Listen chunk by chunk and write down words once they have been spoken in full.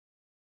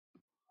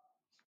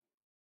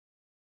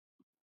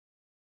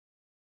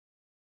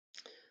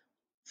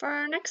For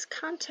our next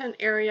content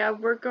area,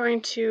 we're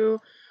going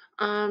to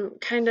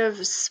kind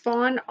of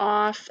spawn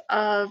off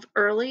of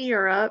early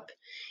Europe,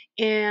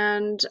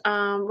 and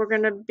we're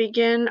going to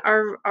begin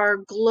our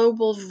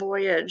global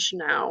voyage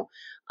now.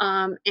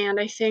 And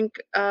I think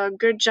a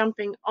good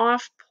jumping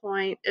off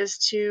point is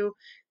to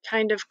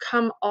kind of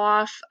come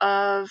off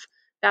of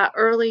that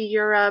early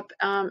Europe,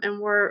 and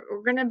we're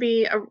going to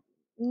be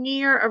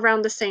near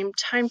around the same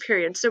time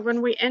period. So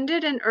when we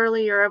ended in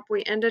early Europe,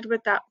 we ended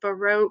with that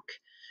Baroque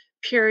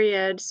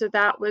period. So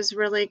that was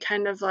really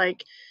kind of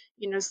like,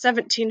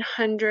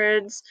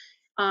 1700s,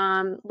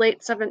 late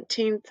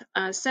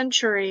 17th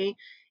century,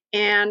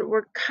 and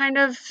we're kind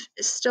of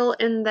still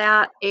in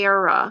that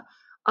era.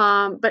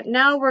 But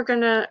now we're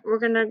gonna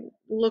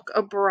look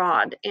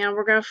abroad, and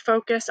we're gonna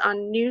focus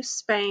on New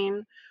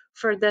Spain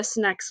for this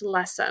next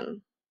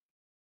lesson.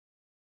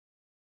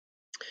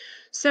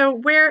 So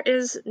where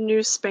is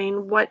New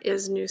Spain? What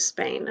is New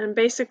Spain? And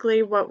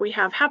basically what we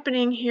have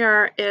happening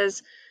here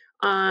is,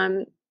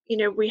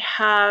 we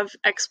have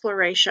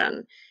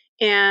exploration.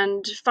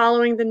 And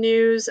following the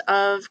news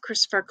of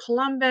Christopher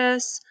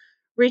Columbus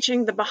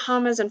reaching the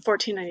Bahamas in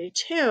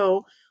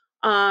 1492,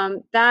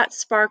 that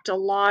sparked a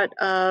lot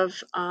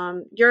of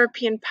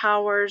European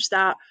powers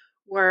that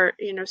were,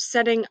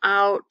 setting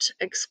out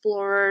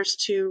explorers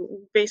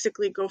to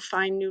basically go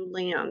find new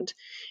land.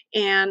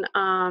 And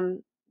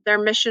their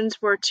missions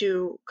were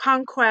to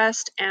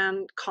conquest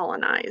and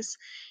colonize.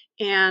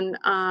 And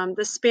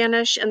the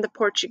Spanish and the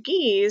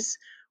Portuguese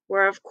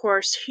were, of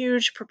course,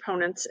 huge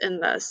proponents in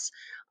this.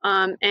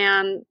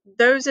 And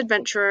those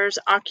adventurers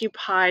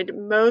occupied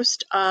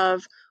most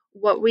of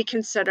what we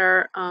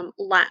consider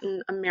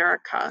Latin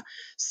America.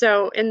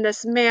 So in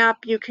this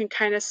map, you can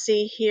kind of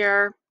see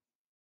here,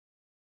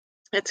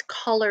 it's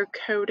color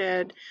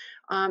coded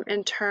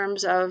in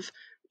terms of,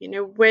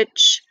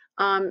 which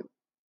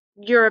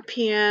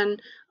European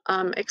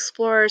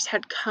explorers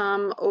had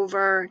come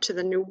over to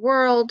the New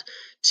World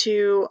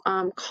to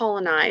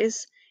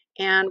colonize.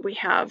 And we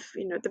have,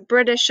 the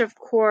British, of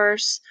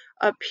course,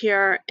 up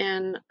here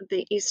in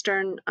the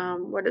eastern,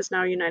 what is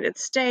now United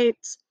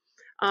States.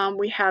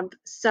 We have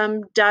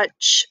some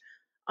Dutch,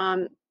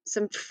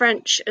 some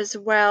French as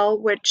well,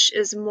 which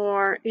is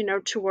more,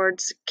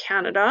 towards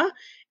Canada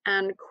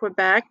and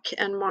Quebec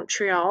and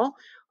Montreal.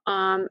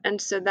 And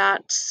so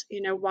that's,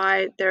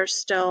 why they're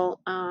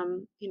still,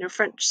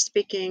 French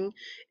speaking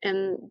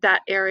in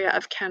that area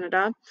of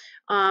Canada.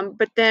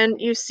 But then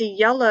you see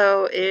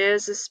yellow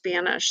is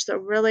Spanish. So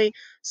really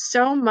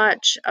so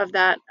much of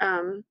that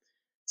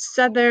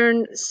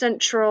southern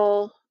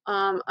central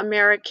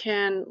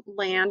American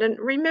land. And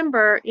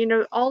remember,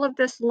 all of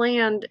this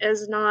land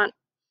is not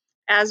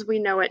as we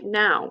know it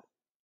now.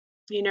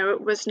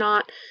 It was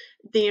not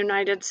the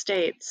United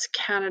States,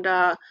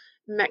 Canada,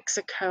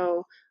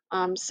 Mexico,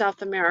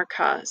 South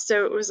America.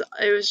 So it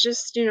was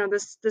just,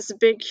 this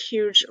big,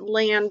 huge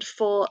land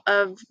full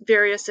of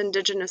various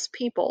indigenous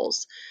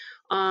peoples.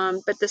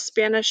 But the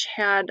Spanish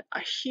had a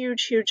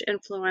huge, huge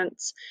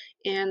influence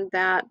in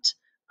that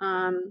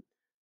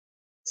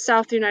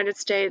South United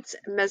States,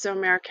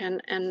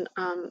 Mesoamerican, and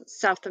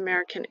South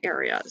American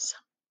areas.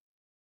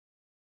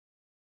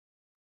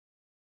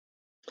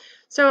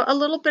 So a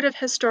little bit of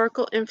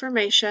historical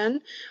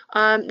information.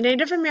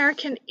 Native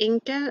American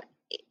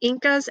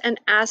Incas and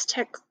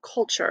Aztec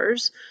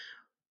cultures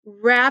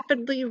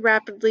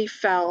rapidly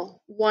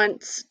fell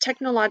once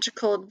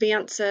technological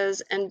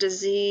advances and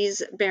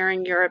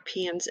disease-bearing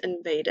Europeans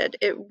invaded.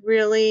 It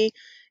really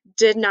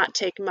did not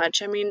take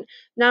much. I mean,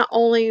 not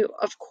only,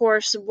 of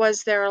course,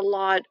 was there a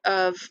lot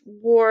of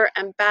war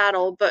and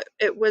battle, but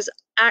it was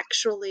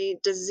actually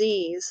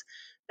disease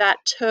that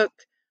took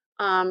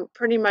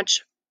pretty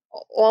much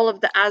all of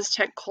the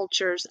Aztec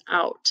cultures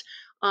out,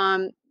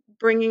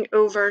 bringing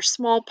over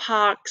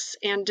smallpox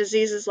and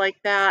diseases like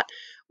that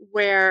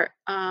where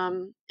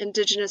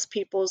indigenous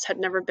peoples had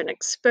never been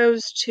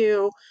exposed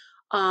to.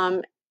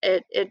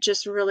 It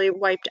just really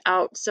wiped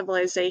out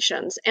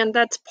civilizations. And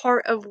that's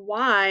part of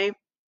why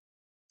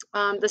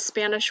the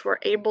Spanish were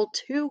able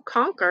to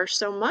conquer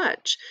so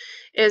much,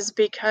 is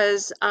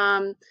because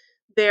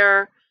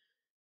they're,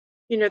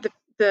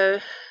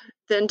 the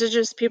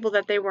indigenous people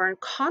that they were in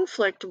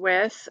conflict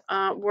with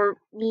were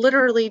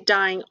literally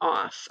dying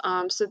off.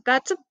 So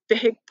that's a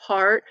big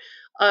part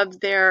of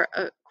their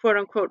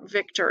quote-unquote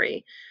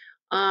victory.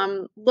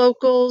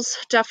 Locals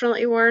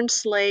definitely were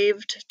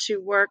enslaved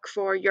to work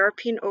for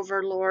European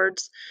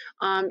overlords.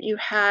 You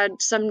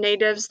had some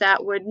natives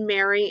that would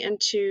marry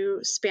into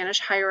Spanish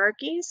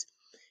hierarchies,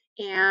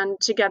 and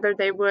together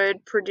they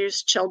would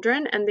produce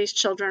children, and these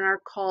children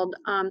are called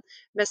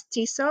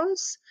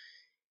mestizos.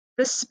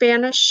 The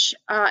Spanish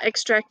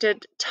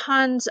extracted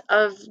tons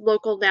of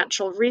local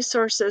natural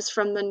resources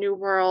from the New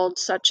World,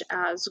 such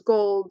as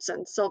golds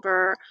and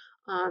silver,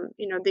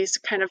 these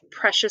kind of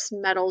precious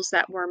metals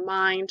that were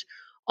mined.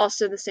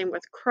 Also the same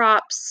with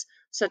crops,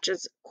 such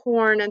as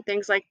corn and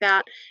things like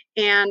that.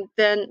 And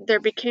then there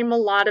became a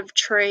lot of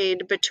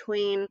trade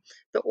between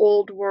the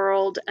Old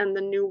World and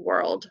the New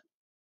World.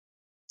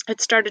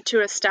 it started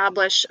to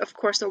establish, of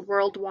course, a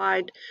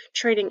worldwide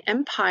trading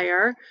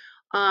empire,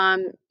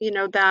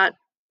 that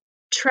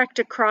trekked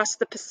across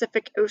the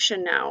Pacific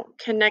Ocean now,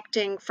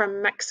 connecting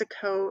from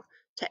Mexico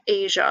to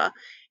Asia.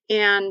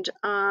 And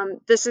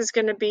this is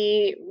going to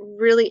be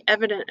really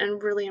evident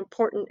and really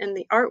important in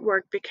the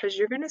artwork, because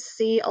you're going to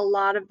see a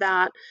lot of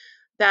that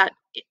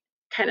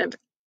kind of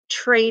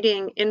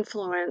trading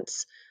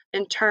influence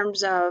in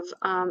terms of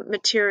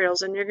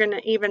materials. And you're going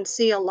to even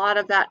see a lot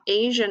of that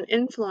Asian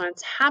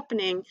influence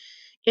happening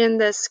in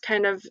this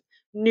kind of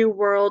New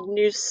World,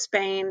 New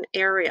Spain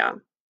area.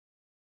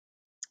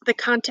 The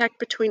contact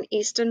between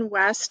East and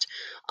West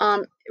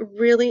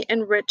really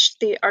enriched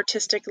the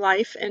artistic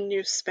life in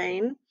New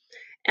Spain.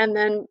 And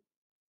then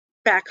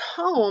back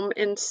home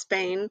in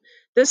Spain,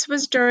 this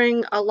was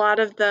during a lot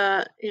of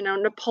the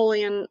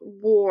Napoleon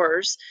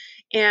Wars,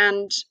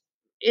 and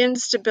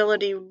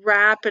instability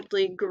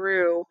rapidly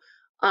grew,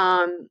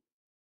 and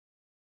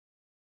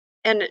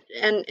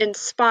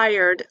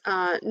inspired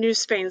New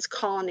Spain's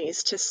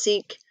colonies to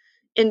seek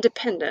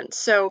independence.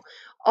 So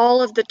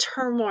all of the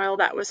turmoil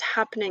that was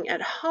happening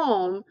at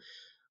home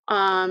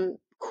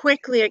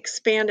quickly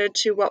expanded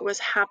to what was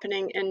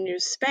happening in New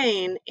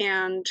Spain,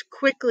 and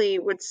quickly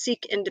would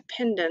seek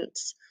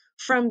independence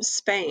from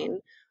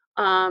Spain.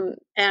 And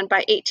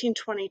by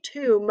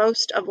 1822,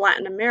 most of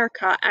Latin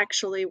America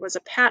actually was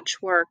a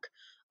patchwork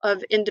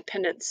of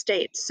independent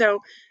states.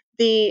 So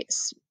the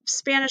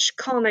Spanish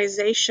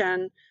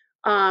colonization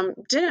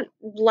didn't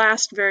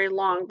last very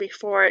long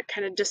before it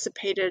kind of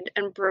dissipated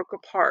and broke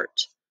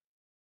apart.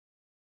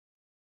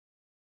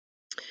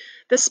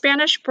 The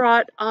Spanish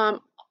brought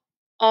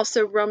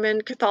also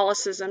Roman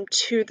Catholicism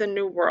to the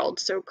New World.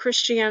 So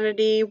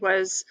Christianity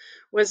was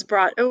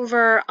brought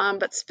over,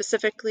 but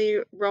specifically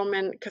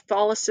Roman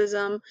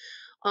Catholicism,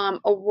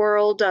 a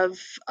world of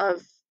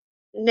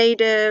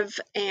native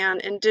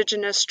and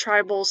indigenous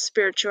tribal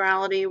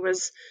spirituality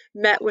was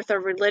met with a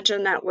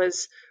religion that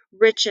was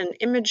rich in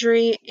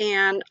imagery.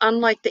 And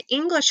unlike the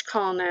English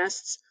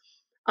colonists,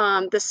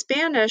 the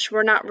Spanish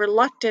were not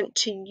reluctant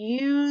to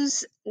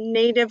use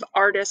native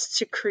artists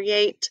to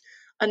create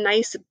a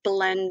nice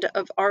blend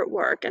of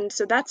artwork. And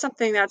so that's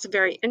something that's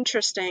very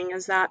interesting,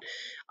 is that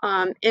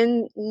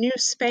in New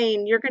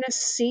Spain, you're going to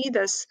see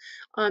this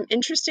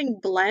interesting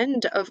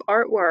blend of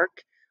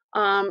artwork,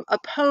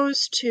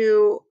 opposed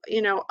to,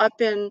 up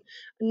in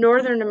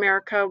Northern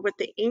America with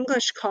the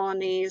English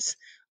colonies.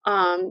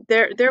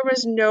 There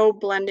was no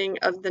blending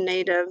of the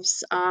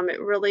natives. It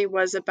really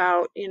was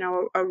about,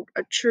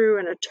 a true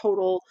and a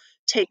total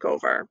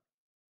takeover.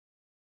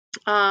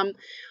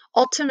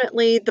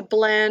 Ultimately, the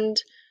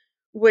blend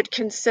would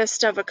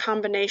consist of a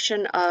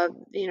combination of,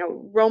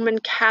 Roman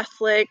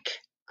Catholic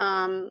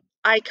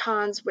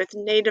icons with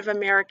Native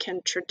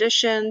American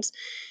traditions,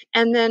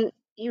 and then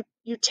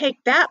you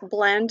take that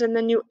blend and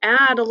then you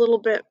add a little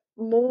bit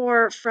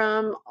more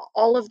from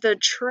all of the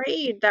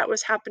trade that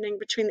was happening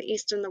between the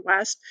East and the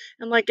West.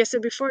 And like I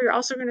said before, you're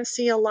also going to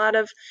see a lot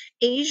of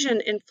Asian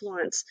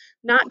influence,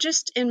 not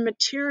just in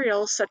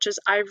materials such as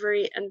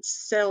ivory and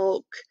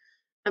silk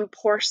and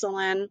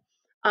porcelain,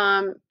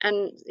 and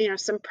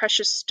some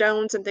precious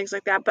stones and things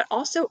like that, but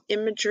also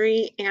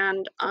imagery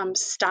and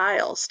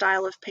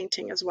style of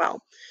painting as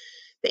well.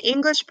 The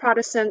English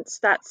Protestants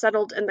that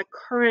settled in the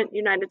current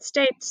United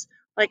States,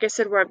 like I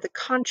said, were of the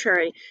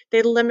contrary.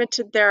 They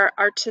limited their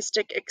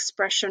artistic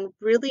expression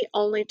really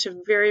only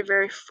to very,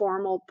 very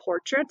formal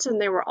portraits, and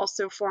they were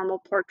also formal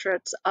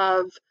portraits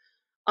of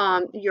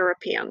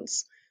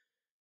Europeans.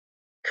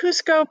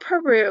 Cusco,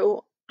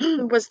 Peru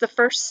was the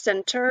first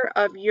center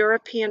of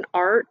European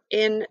art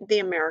in the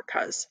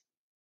Americas.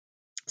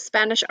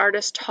 Spanish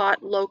artists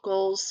taught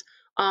locals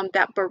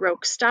that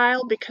Baroque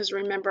style, because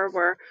remember,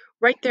 we're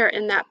right there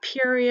in that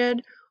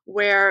period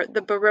where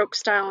the Baroque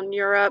style in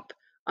Europe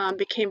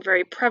became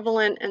very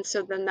prevalent, and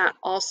so then that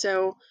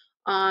also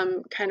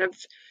kind of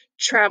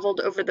traveled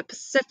over the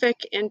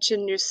Pacific into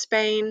New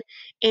Spain,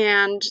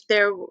 and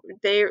there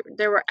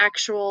were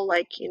actual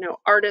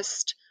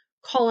artist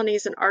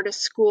colonies and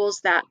artist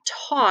schools that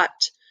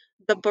taught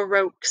the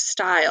Baroque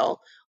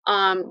style,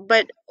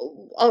 but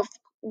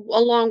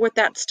along with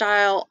that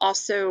style,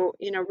 also,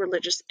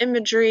 religious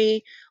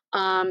imagery,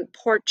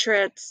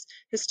 portraits,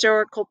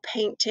 historical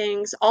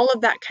paintings, all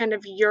of that kind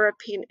of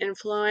European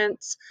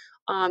influence.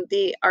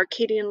 The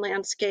Arcadian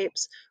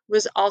landscapes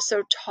was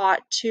also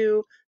taught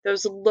to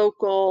those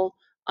local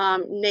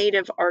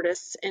native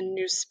artists in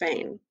New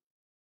Spain.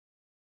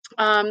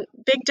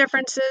 Big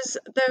differences,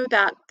 though,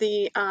 that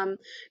the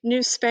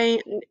New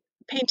Spain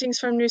paintings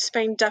from New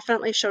Spain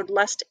definitely showed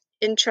less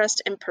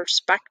interest in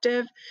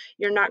perspective.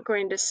 You're not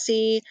going to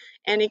see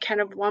any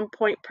kind of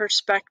one-point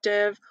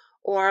perspective,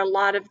 or a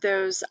lot of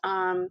those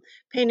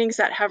paintings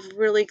that have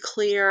really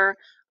clear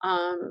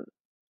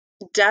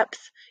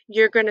depth.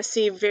 You're going to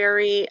see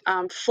very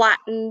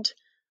flattened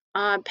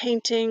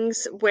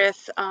paintings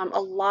with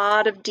a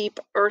lot of deep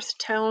earth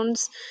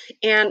tones,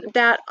 and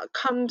that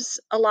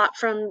comes a lot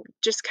from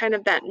just kind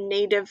of that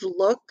native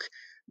look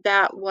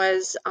that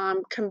was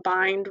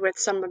combined with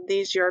some of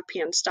these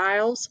European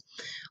styles.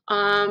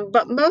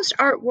 But most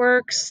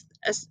artworks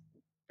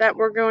that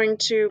we're going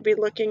to be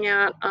looking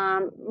at,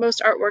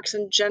 most artworks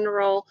in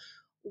general,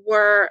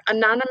 were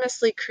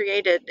anonymously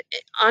created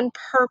on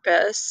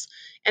purpose.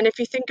 And if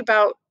you think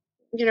about,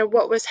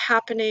 what was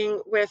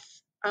happening with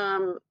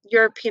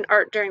European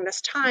art during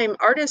this time,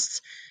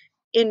 artists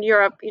in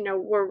Europe,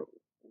 were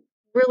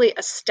really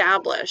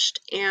established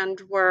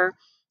and were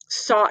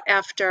sought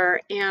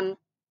after, and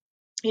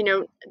you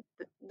know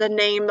the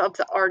name of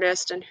the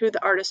artist and who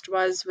the artist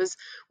was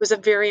a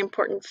very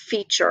important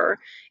feature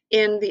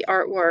in the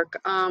artwork,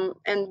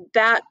 and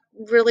that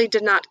really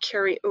did not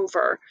carry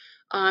over.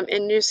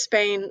 In New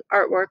Spain,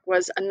 artwork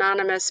was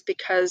anonymous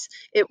because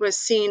it was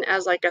seen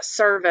as like a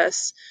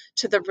service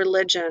to the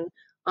religion.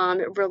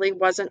 It really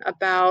wasn't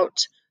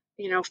about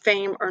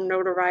fame or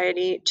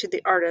notoriety to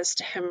the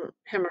artist, him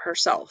or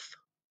herself.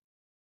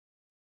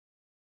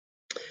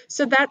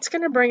 So that's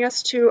going to bring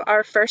us to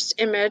our first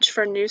image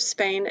for New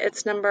Spain.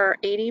 It's number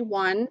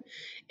 81.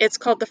 It's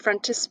called the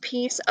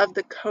frontispiece of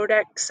the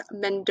Codex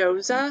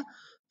Mendoza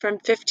from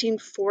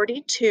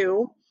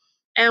 1542.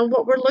 And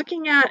what we're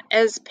looking at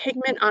is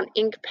pigment on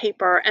ink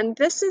paper. And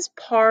this is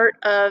part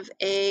of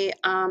a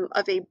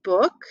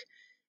book.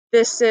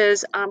 This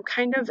is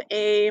kind of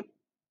a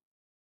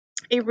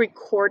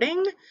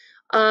recording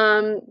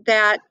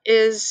that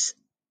is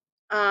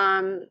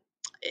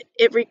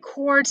it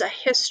records a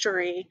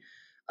history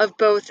of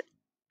both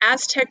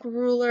Aztec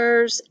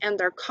rulers and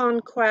their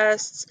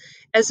conquests,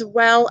 as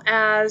well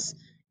as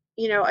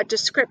a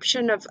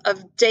description of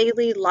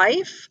daily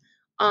life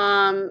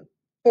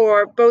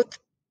for both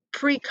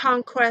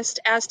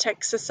pre-conquest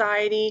Aztec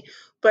society,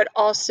 but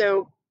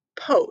also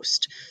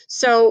post.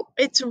 So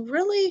it's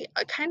really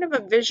a kind of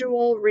a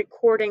visual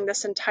recording,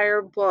 this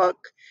entire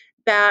book,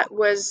 that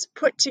was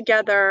put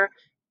together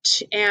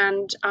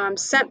and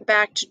sent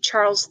back to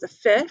Charles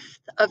V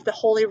of the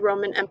Holy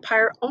Roman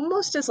Empire,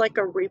 almost as like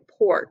a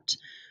report,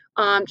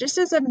 just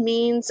as a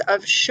means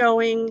of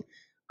showing,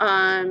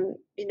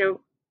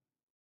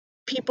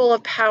 people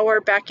of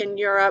power back in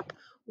Europe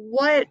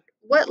what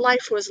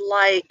life was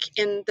like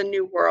in the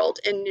New World,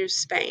 in New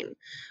Spain.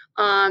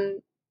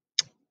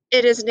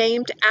 It is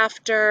named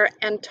after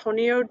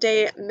Antonio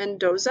de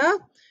Mendoza,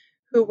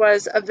 who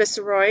was a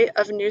viceroy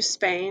of New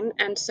Spain.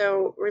 And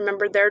so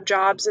remember, their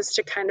jobs is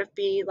to kind of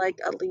be like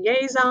a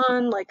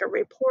liaison, like a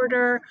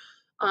reporter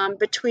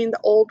between the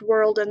old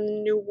world and the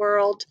new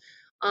world.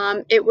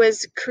 It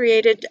was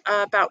created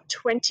about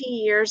 20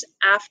 years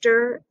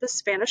after the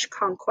Spanish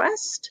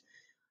conquest,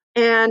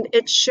 and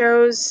it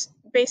shows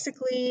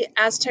basically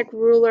Aztec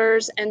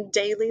rulers and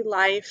daily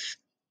life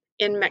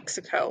in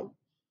Mexico.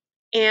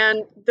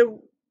 And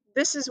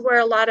this is where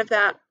a lot of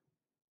that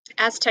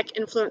Aztec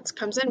influence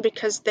comes in,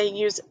 because they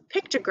use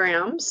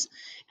pictograms.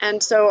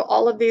 And so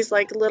all of these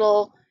like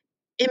little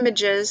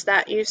images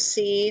that you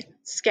see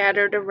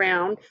scattered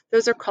around,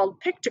 those are called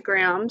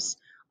pictograms,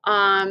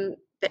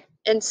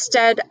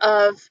 instead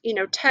of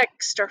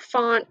text or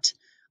font.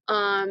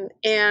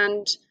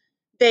 And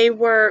they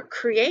were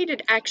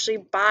created actually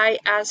by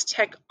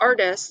Aztec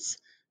artists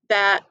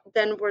that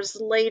then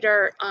was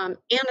later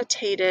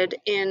annotated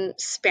in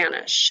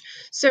Spanish.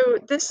 So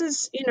this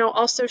is,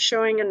 also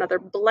showing another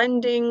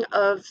blending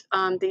of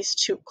these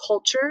two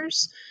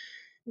cultures.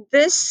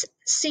 This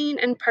scene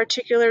in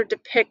particular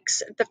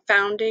depicts the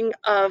founding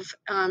of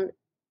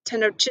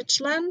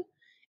Tenochtitlan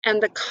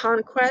and the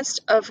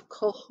conquest of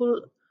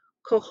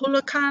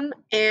Cohulucan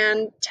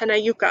and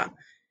Tenayuca.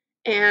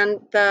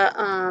 And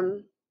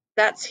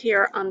that's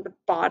here on the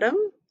bottom.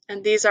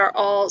 And these are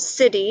all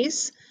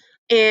cities.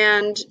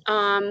 And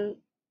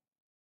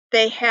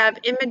they have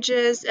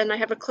images, and I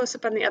have a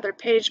close-up on the other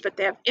page, but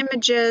they have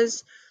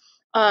images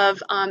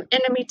of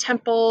enemy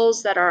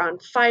temples that are on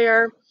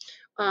fire,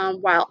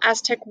 while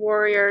Aztec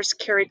warriors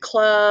carry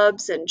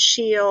clubs and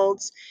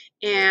shields.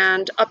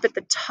 And up at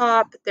the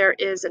top, there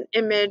is an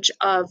image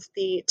of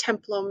the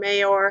Templo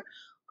Mayor,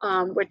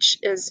 which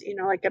is,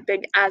 like a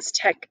big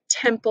Aztec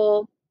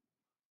temple.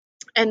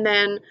 And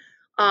then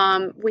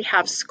we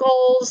have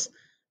skulls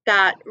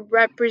that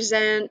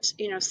represent,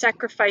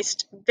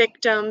 sacrificed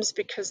victims,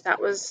 because that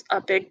was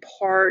a big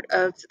part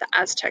of the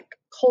Aztec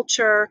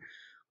culture.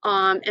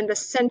 In the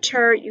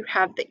center, you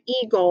have the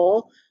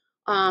eagle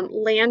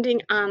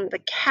landing on the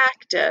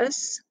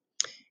cactus,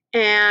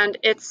 and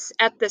it's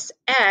at this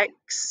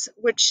X,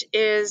 which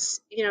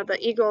is, the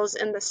eagle's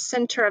in the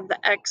center of the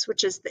X,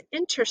 which is the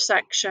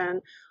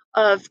intersection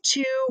of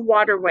two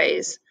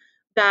waterways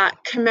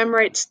that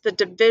commemorates the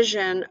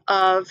division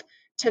of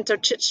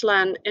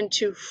Tenochtitlan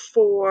into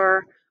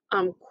four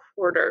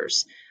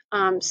quarters.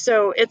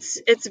 So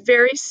it's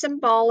very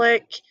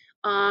symbolic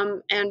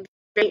and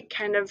very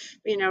kind of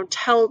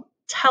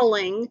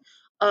telling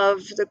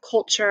of the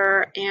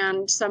culture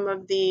and some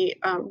of the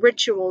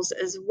rituals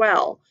as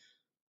well.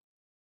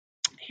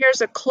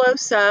 Here's a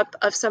close-up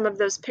of some of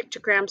those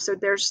pictograms. So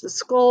there's the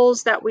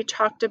skulls that we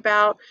talked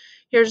about.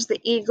 Here's the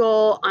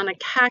eagle on a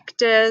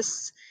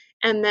cactus.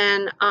 And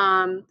then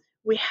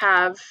we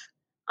have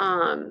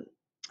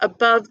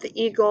Above the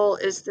eagle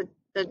is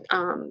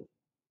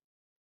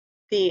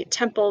the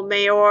Temple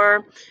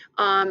Mayor,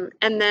 and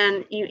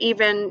then you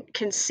even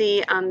can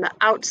see on the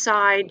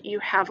outside you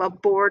have a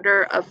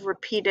border of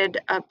repeated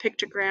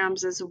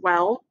pictograms as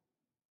well.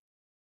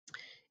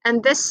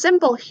 And this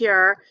symbol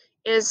here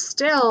is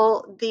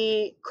still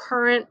the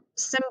current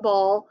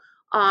symbol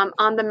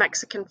on the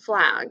Mexican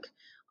flag.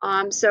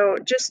 So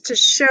just to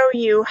show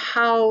you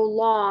how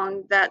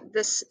long that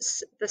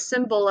the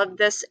symbol of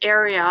this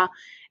area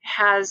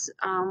has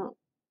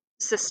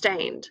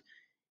sustained.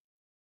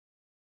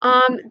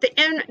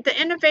 The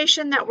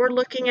innovation that we're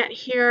looking at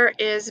here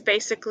is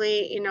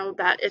basically,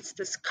 that it's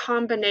this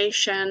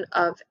combination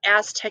of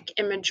Aztec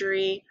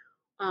imagery,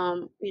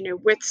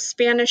 with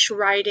Spanish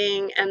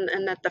writing,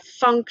 and that the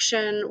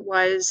function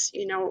was,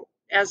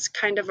 as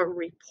kind of a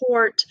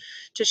report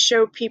to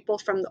show people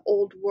from the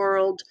old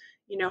world,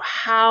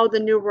 how the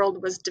new world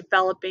was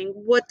developing,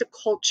 what the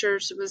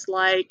cultures was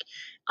like.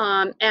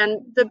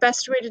 And the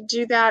best way to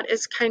do that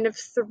is kind of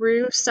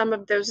through some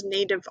of those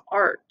native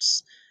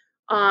arts.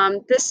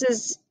 This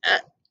is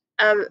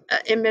an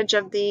image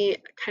of the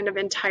kind of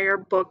entire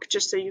book,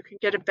 just so you can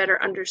get a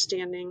better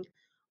understanding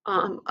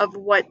of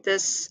what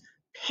this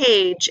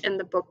page in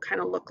the book kind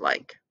of look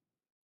like.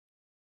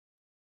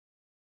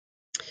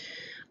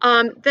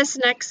 This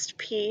next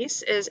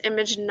piece is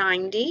image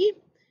 90.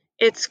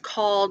 It's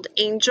called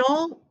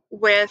Angel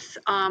with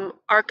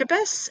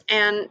Arquebus,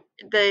 and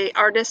the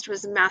artist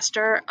was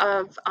Master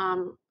of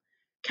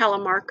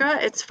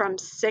Calamarca. It's from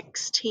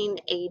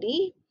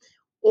 1680.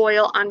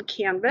 Oil on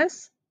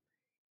canvas,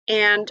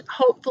 and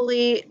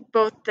hopefully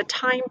both the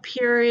time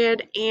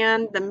period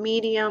and the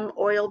medium,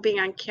 oil being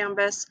on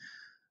canvas,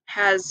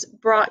 has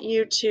brought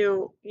you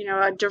to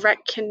a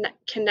direct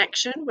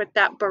connection with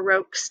that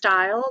Baroque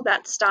style,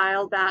 that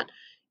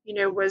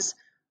was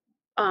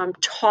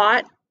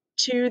taught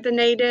to the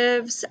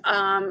natives,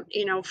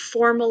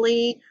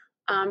 formally,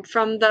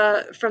 from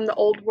the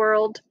old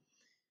world.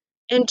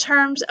 In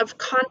terms of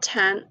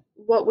content,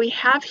 what we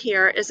have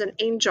here is an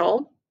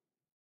angel,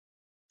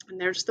 and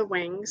there's the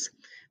wings,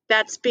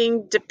 that's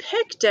being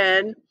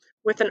depicted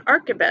with an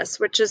arquebus,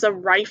 which is a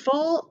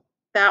rifle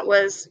that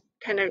was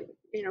kind of,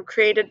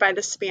 created by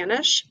the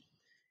Spanish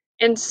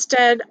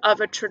instead of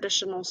a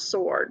traditional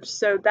sword.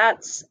 So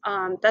that's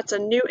a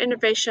new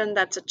innovation.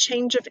 That's a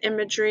change of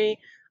imagery.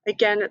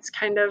 Again, it's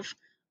kind of,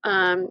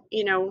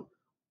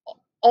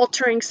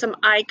 altering some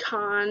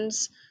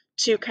icons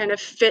to kind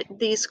of fit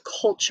these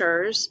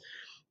cultures.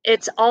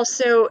 It's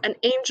also an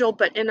angel,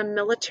 but in a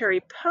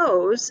military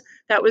pose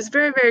that was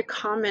very, very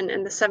common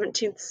in the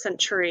 17th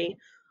century,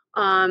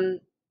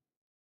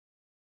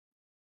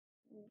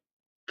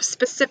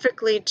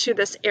 specifically to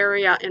this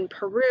area in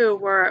Peru,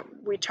 where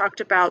we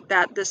talked about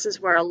that this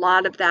is where a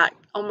lot of that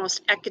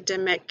almost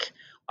academic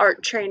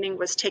art training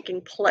was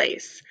taking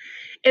place.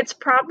 It's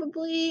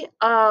probably,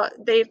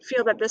 they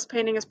feel that this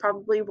painting is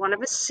probably one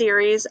of a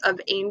series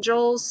of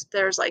angels.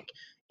 There's like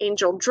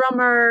angel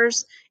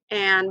drummers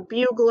and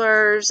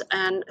buglers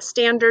and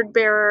standard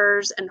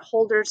bearers and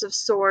holders of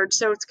swords.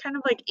 So it's kind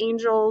of like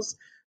angels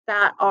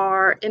that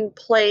are in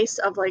place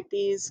of like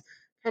these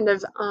kind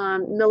of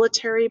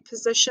military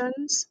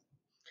positions.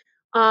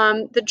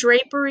 The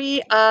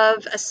drapery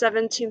of a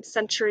 17th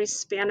century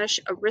Spanish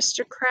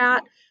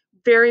aristocrat,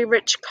 very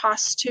rich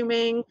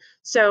costuming.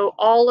 So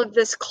all of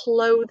this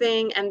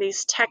clothing and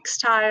these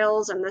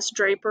textiles and this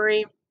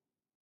drapery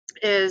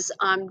is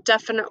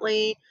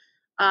definitely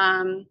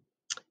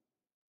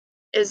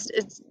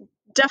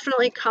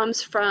definitely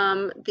comes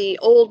from the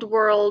old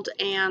world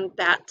and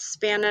that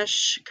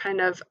Spanish kind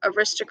of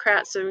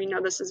aristocrat. So we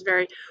know this is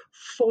very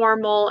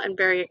formal and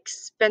very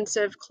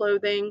expensive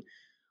clothing.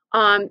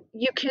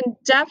 You can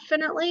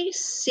definitely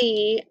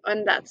see,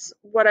 and that's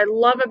what I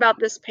love about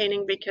this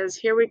painting, because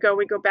here we go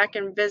back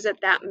and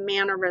visit that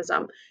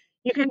mannerism.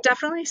 You can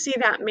definitely see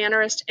that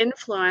mannerist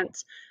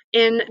influence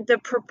in the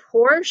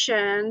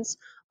proportions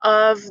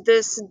of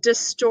this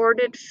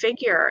distorted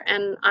figure,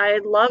 and I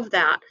love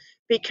that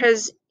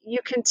because you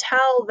can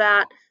tell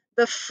that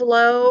the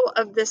flow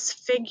of this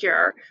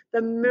figure,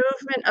 the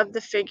movement of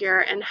the figure,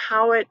 and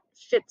how it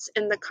fits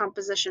in the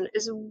composition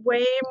is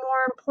way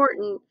more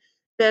important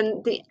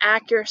than the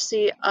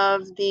accuracy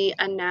of the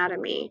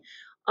anatomy,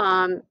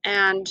 and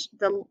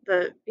the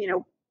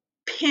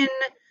pin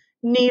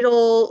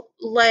needle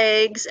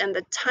legs and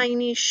the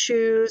tiny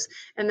shoes,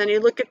 and then you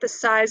look at the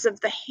size of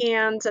the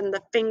hands and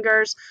the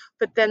fingers,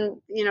 but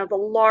then the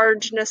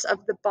largeness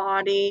of the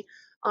body.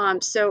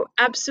 So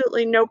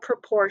absolutely no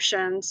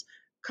proportions,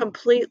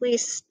 completely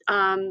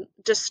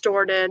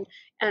distorted,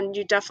 and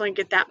you definitely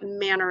get that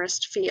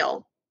mannerist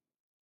feel.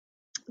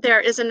 There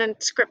is an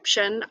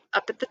inscription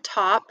up at the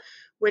top,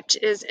 which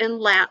is in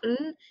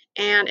Latin,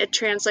 and it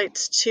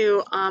translates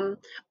to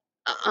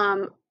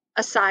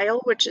Asael,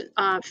 which is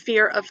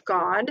fear of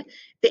God.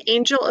 The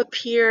angel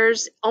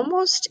appears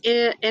almost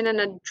in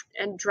an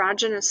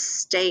androgynous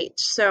state.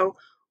 So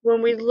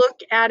when we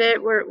look at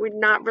it, we're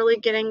not really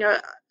getting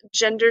a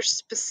gender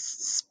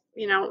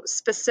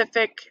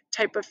specific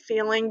type of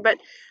feeling, but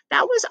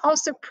that was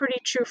also pretty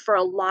true for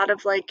a lot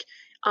of like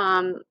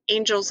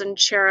angels and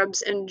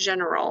cherubs in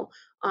general.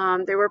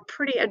 They were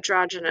pretty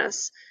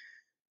androgynous.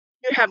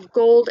 You have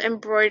gold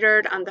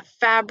embroidered on the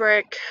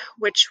fabric,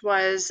 which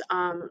was,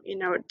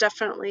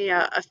 definitely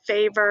a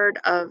favored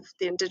of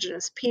the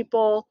indigenous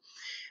people.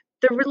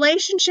 The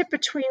relationship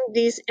between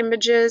these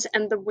images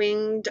and the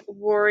winged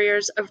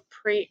warriors of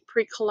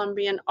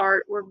pre-Columbian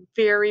art were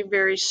very,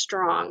 very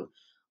strong.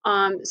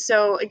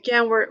 So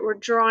again, we're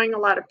drawing a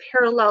lot of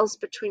parallels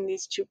between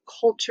these two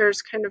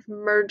cultures, kind of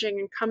merging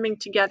and coming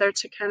together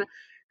to kind of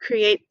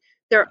create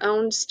their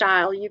own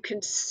style. You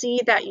can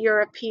see that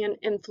European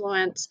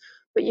influence,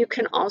 but you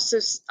can also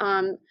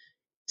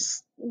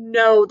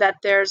know that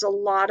there's a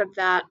lot of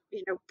that,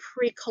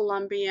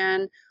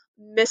 pre-Columbian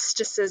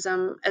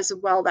mysticism as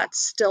well that's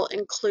still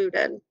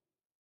included.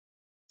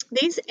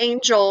 These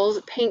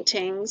angels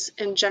paintings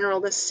in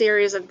general, this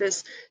series of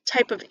this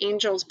type of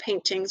angels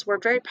paintings were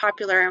very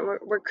popular and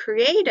were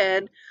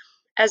created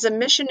as a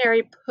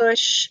missionary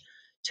push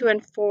to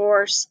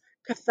enforce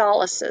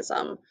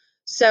Catholicism.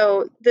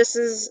 So this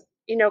is,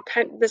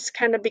 this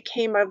kind of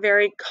became a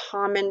very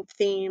common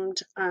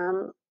themed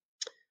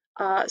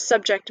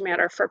subject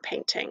matter for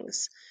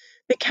paintings.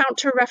 The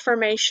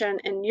Counter-Reformation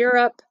in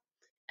Europe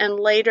and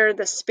later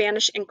the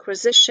Spanish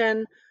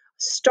Inquisition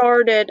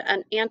started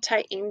an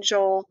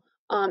anti-angel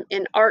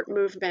in art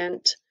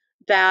movement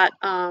that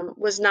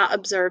was not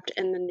observed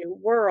in the New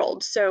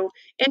World. So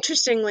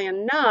interestingly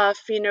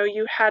enough,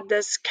 you had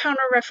this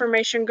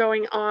Counter-Reformation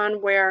going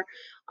on where,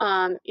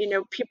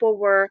 people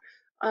were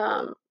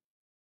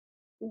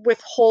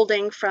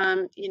withholding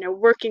from,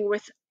 working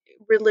with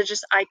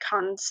religious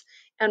icons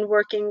and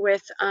working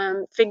with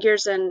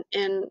figures in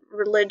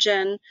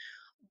religion,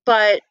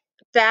 but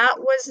that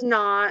was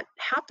not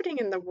happening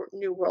in the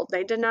New World.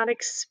 They did not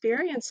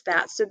experience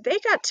that. So they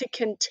got to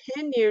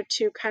continue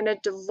to kind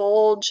of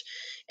divulge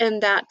in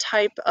that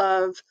type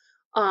of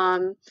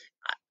um,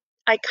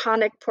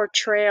 iconic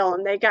portrayal,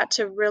 and they got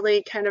to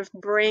really kind of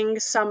bring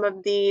some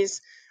of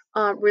these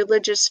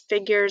religious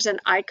figures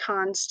and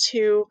icons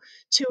to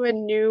a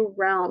new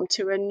realm,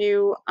 to a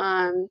new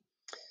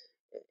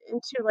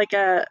into like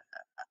a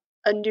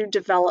new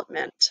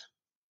development.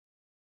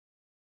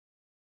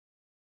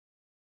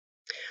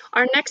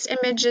 Our next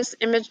image is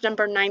image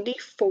number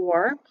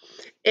 94.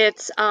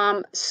 It's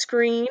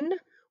screen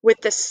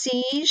with the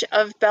siege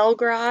of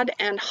Belgrade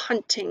and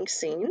hunting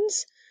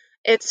scenes.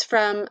 It's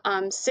from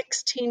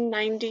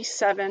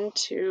 1697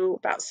 to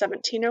about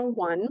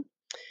 1701.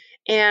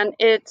 And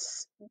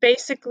it's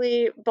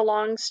basically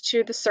belongs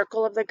to the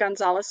circle of the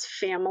Gonzalez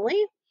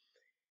family.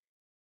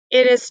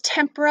 It is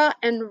tempera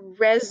and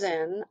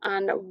resin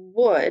on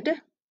wood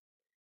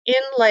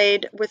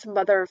inlaid with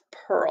mother of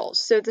pearl.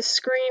 So the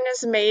screen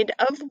is made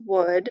of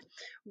wood.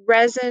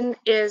 Resin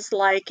is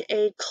like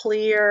a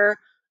clear,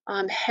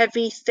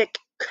 heavy, thick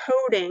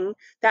coating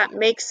that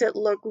makes it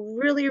look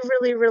really,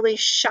 really, really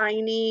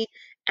shiny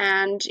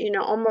and,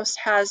 almost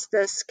has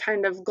this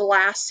kind of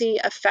glassy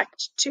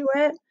effect to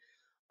it.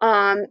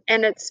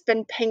 And it's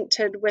been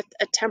painted with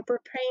a tempera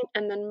paint,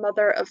 and then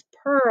mother of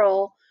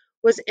pearl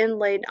was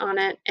inlaid on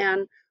it.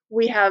 And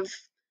we have,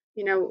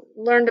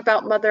 learned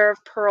about mother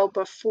of pearl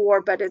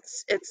before, but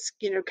it's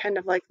kind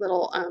of like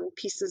little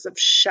pieces of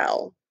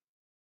shell.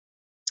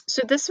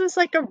 So this was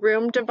like a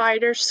room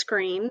divider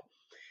screen,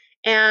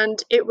 and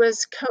it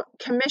was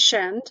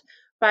commissioned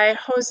by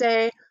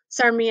Jose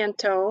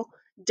Sarmiento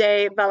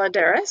de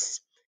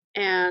Valladares.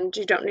 And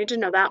you don't need to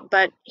know that,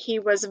 but he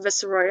was a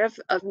viceroy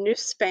of New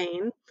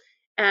Spain.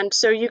 And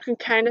so you can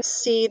kind of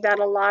see that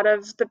a lot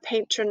of the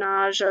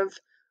patronage of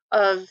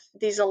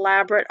these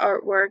elaborate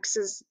artworks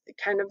is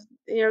kind of,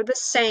 the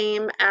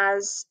same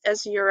as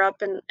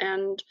Europe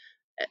and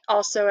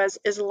also as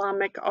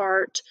Islamic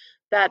art,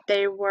 that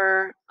they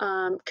were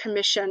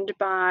commissioned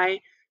by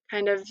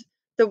kind of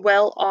the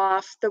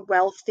well-off, the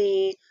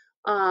wealthy,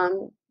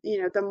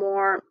 the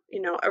more,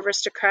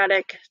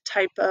 aristocratic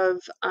type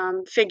of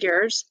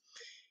figures.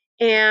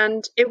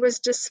 And it was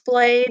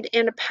displayed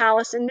in a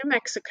palace in New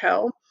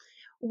Mexico.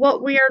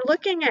 What we are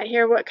looking at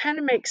here, what kind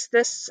of makes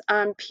this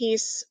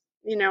piece,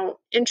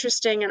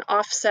 interesting and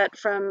offset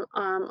from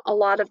a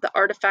lot of the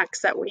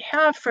artifacts that we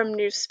have from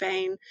New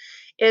Spain,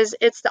 is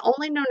it's the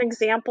only known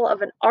example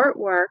of an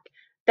artwork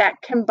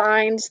that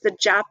combines the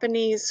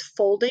Japanese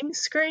folding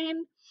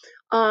screen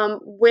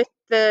with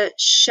the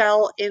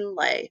shell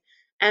inlay.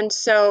 And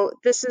so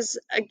this is,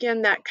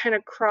 again, that kind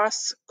of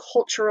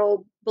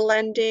cross-cultural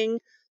blending.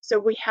 So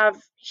we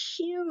have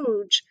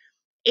huge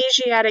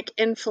Asiatic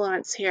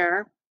influence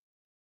here,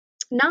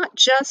 not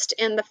just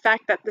in the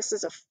fact that this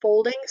is a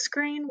folding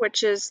screen,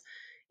 which is,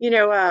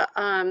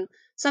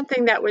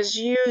 something that was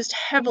used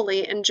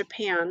heavily in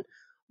Japan,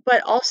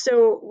 but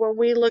also when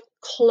we look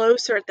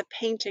closer at the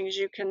paintings,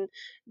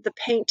 the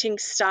painting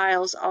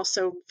styles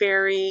also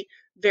very,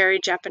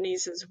 very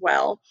Japanese as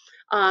well.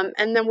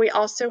 And then we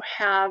also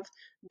have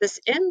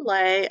this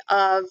inlay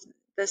of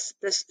this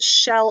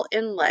shell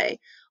inlay.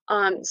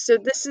 So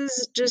this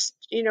is just,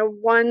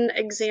 one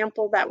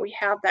example that we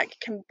have that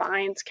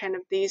combines kind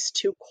of these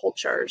two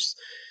cultures.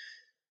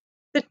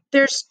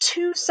 There's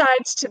two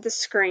sides to the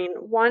screen.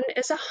 One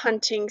is a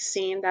hunting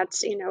scene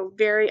that's,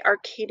 very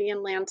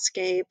Arcadian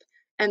landscape,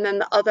 and then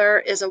the other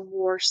is a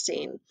war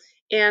scene.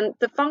 And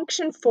the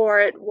function for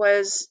it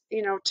was,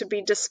 to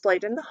be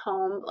displayed in the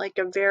home, like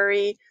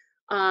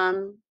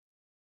um,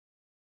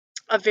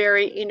 a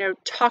very,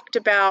 talked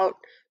about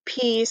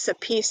piece, a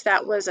piece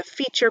that was a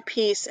feature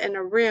piece in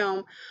a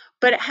room,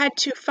 but it had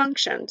two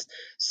functions.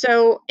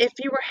 So if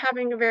you were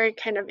having a very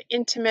kind of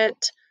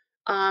intimate,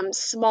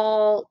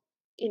 small,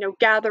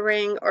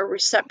 gathering or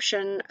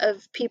reception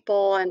of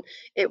people, and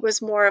it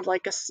was more of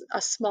like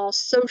a small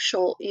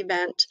social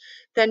event,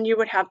 then you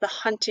would have the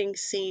hunting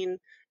scene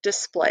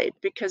displayed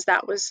because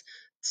that was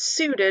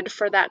suited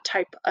for that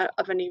type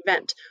of an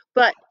event.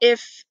 But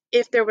if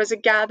there was a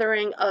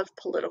gathering of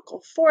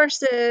political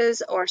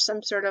forces or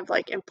some sort of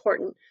like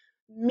important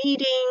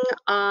meeting,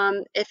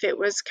 if it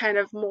was kind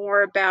of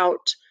more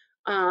about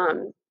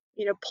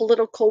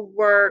political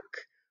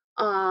work,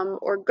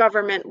 or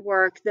government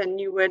work, then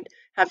you would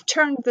have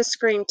turned the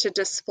screen to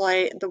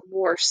display the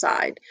war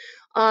side.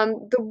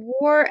 The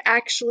war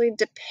actually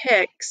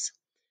depicts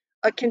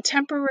a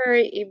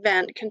contemporary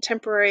event,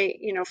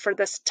 for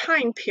this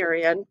time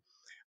period,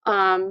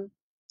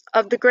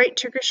 of the Great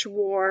Turkish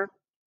War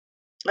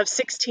of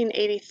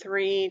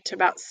 1683 to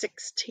about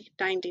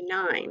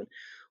 1699,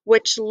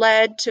 which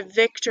led to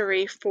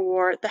victory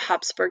for the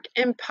Habsburg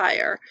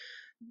Empire.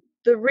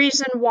 The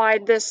reason why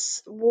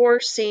this war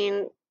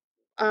scene,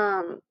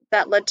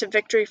 that led to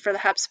victory for the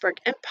Habsburg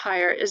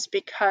Empire, is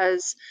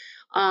because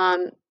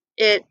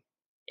it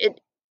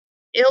it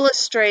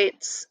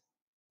illustrates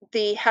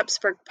the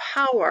Habsburg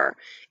power.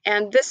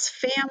 And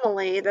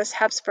this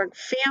Habsburg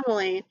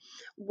family,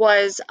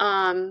 was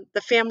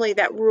the family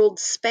that ruled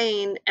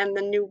Spain and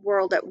the New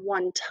World at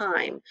one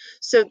time.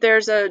 So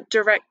there's a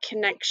direct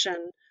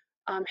connection,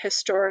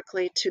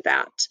 historically, to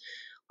that.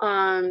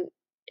 Um,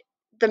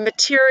 the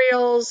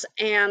materials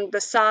and the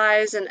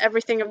size and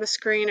everything of the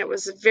screen, it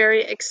was a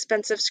very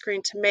expensive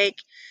screen to make.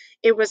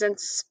 It was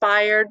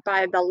inspired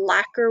by the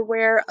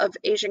lacquerware of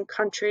Asian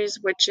countries,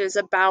 which is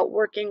about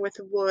working with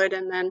wood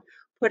and then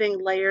putting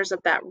layers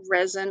of that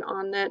resin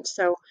on it.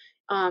 So,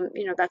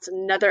 that's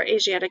another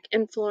Asiatic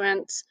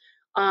influence.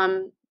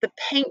 The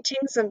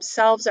paintings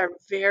themselves are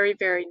very,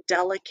 very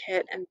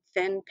delicate and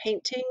thin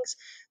paintings.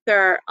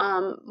 They're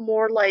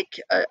more like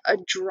a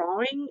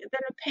drawing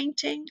than a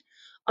painting.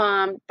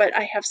 But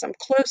I have some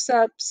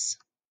close-ups.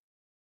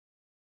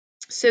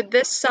 So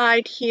this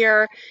side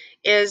here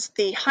is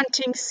the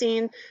hunting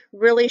scene,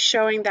 really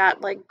showing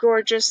that like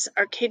gorgeous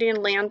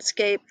Arcadian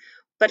landscape,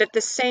 but at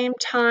the same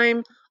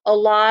time, a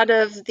lot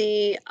of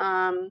the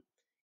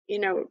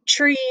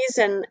trees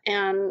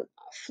and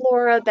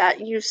flora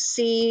that you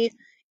see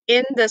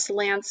in this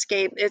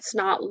landscape, it's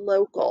not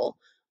local.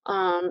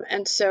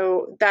 And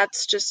so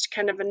that's just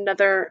kind of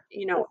another,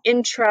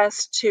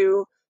 interest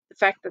to the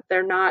fact that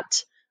they're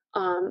not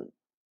um,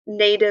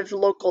 native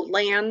local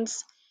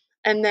lands.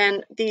 And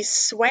then these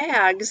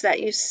swags that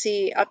you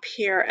see up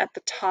here at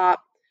the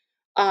top,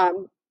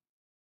 um,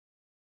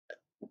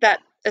 that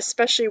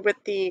especially with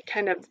the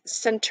kind of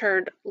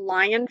centered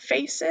lion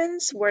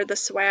faces where the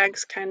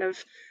swags kind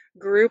of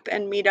group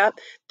and meet up,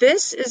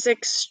 this is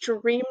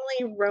extremely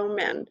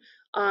Roman.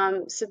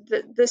 So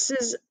this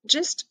is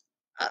just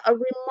a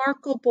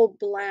remarkable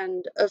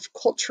blend of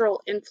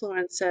cultural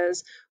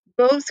influences,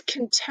 both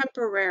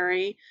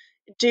contemporary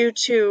due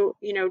to,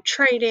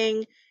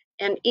 trading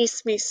and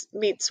East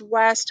meets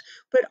West,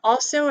 but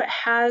also it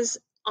has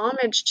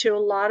homage to a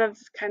lot of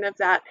kind of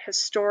that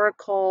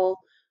historical,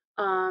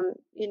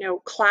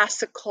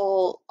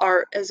 classical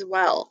art as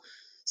well.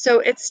 So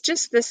it's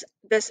just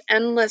this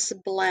endless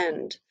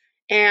blend.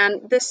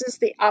 And this is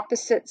the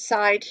opposite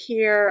side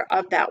here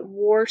of that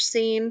war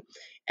scene.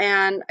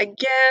 And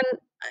again,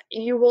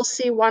 you will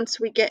see once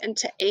we get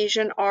into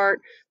Asian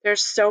art,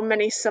 there's so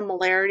many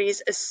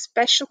similarities,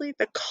 especially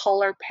the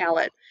color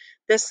palette.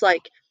 This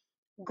like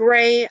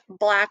gray,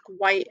 black,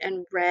 white,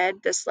 and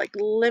red, this like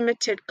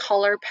limited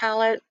color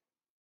palette,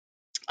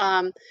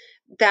 um,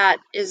 that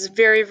is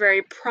very,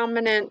 very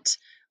prominent,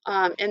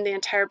 in the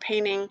entire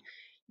painting.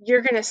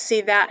 You're going to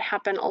see that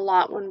happen a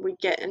lot when we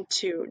get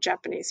into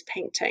Japanese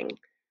painting.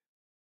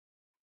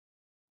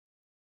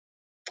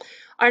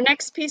 Our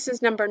next piece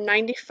is number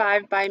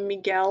 95 by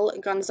Miguel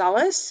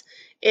Gonzalez.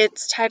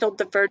 It's titled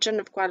The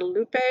Virgin of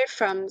Guadalupe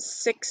from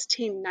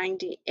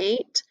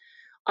 1698.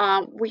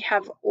 We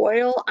have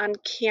oil on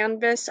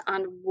canvas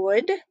on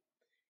wood,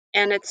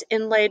 and it's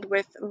inlaid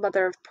with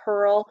mother of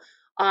pearl.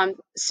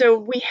 So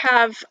we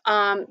have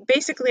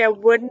basically a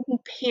wooden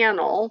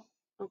panel,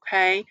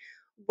 okay,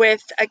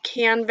 with a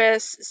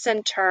canvas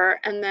center,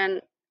 and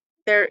then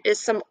there is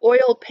some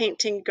oil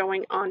painting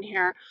going on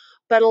here,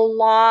 but a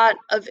lot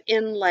of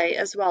inlay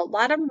as well, a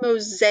lot of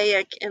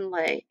mosaic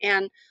inlay.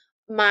 And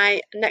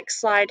my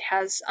next slide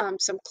has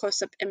some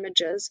close-up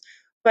images.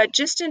 But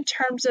just in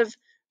terms of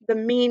the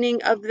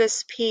meaning of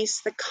this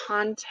piece, the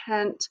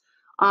content,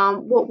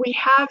 what we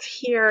have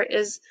here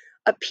is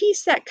a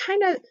piece that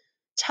kind of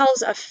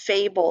tells a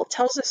fable,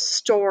 tells a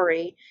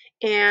story,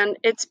 and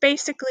it's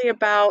basically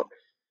about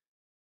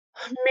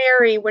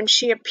Mary, when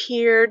she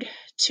appeared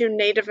to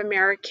Native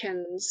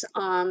Americans,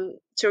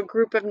 to a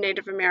group of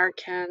Native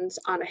Americans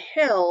on a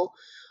hill,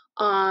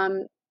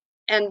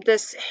 and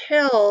this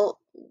hill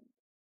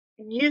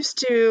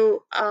used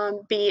to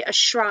be a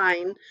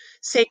shrine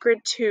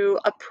sacred to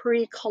a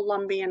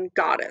pre-Columbian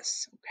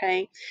goddess,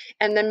 okay?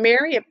 And then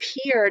Mary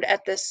appeared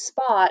at this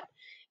spot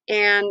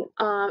and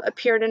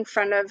appeared in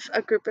front of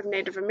a group of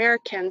Native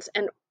Americans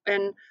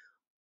and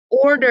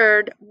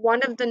ordered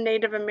one of the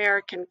Native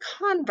American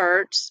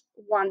converts,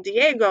 Juan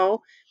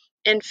Diego,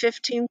 in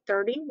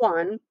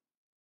 1531,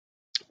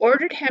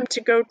 ordered him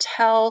to go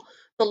tell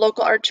the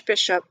local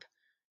archbishop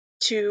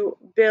to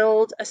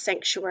build a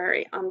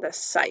sanctuary on this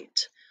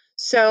site.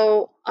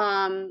 So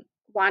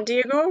Juan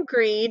Diego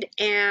agreed,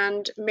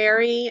 and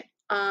Mary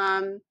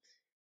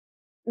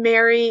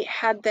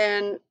had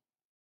the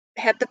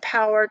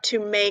power to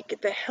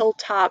make the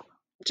hilltop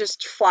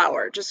just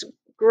flower, just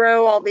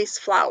grow all these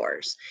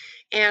flowers.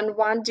 And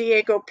Juan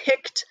Diego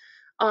picked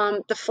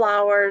the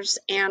flowers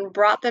and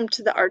brought them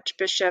to the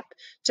archbishop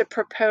to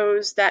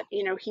propose that,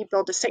 he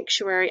build a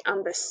sanctuary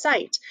on this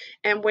site.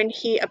 And when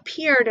he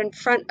appeared in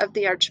front of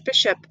the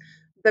archbishop,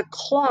 the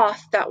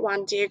cloth that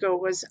Juan Diego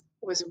was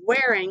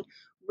wearing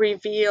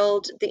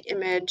revealed the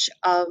image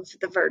of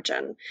the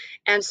Virgin.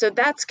 And so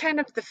that's kind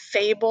of the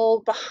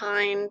fable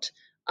behind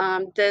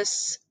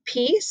this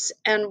piece,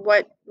 and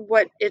what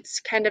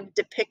it's kind of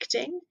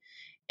depicting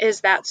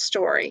is that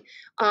story.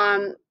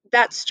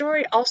 That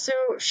story also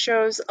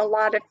shows a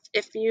lot of,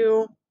 if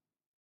you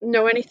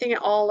know anything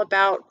at all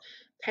about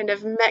kind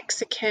of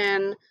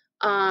Mexican,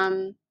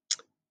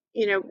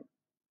 you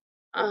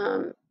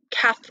know,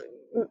 Catholic,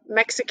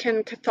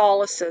 Mexican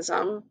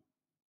Catholicism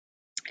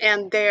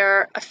and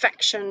their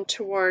affection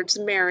towards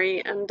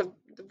Mary and the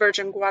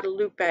Virgin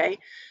Guadalupe,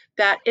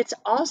 that it's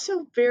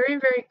also very,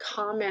 very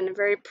common,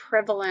 very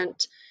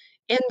prevalent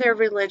in their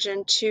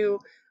religion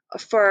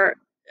for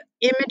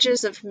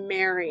images of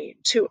Mary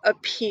to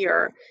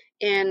appear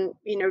in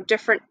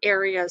different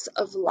areas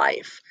of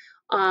life.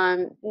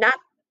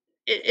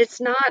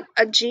 It's not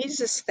a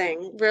Jesus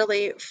thing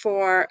really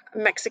for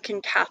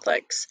Mexican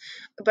Catholics,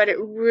 but it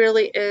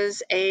really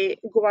is a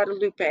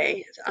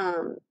Guadalupe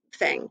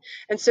thing.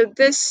 And so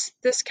this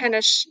kind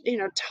of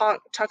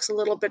talks a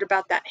little bit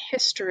about that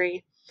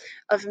history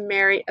of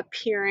Mary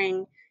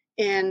appearing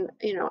in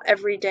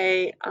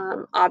everyday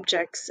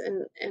objects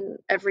in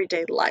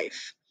everyday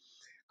life.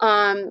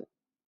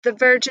 The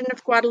Virgin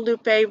of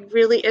Guadalupe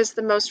really is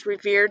the most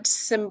revered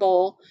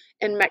symbol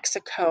in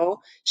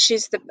Mexico.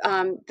 She's the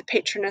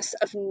patroness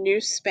of New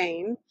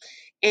Spain.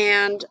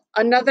 And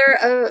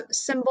another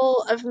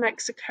symbol of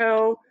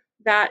Mexico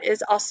that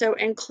is also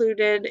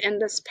included in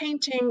this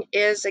painting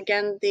is,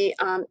 again, the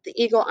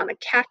eagle on a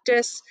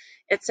cactus.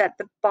 It's at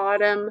the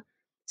bottom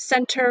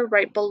center,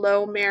 right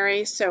below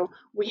Mary. So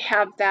we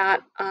have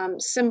that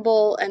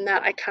symbol and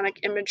that iconic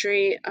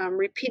imagery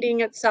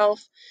repeating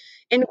itself.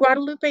 In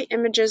Guadalupe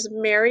images,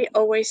 Mary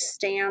always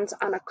stands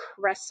on a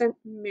crescent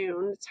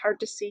moon. It's hard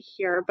to see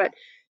here, but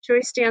she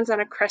always stands on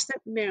a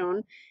crescent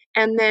moon.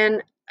 And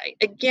then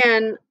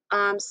again,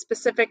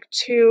 specific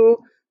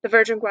to the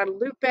Virgin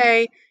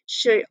Guadalupe,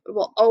 she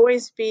will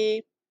always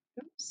be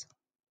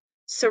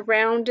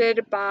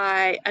surrounded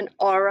by an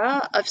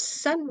aura of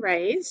sun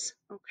rays,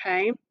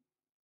 okay,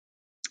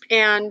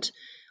 and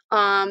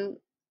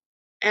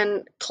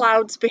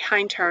clouds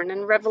behind her. And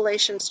in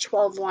Revelations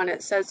 12:1,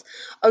 it says,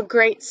 "A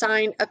great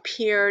sign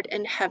appeared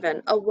in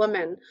heaven, a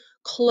woman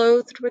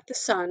clothed with the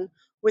sun,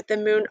 with the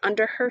moon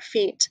under her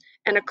feet,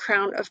 and a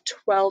crown of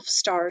 12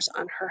 stars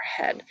on her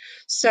head."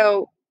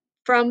 So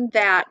from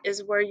that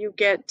is where you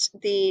get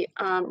the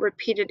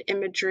repeated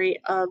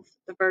imagery of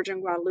the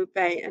Virgin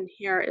Guadalupe, and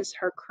here is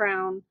her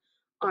crown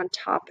on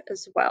top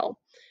as well.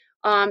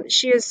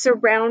 She is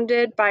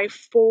surrounded by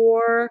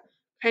 4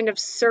 kind of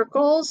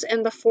circles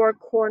in the 4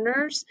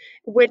 corners,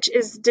 which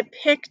is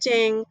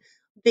depicting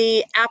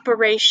the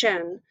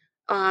apparition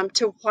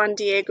to Juan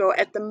Diego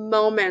at the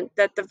moment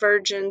that the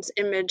Virgin's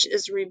image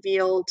is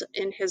revealed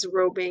in his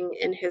robing,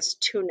 in his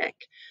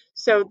tunic.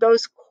 So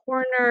those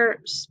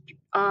corner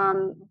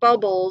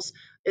bubbles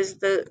is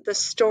the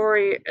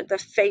story, the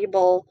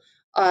fable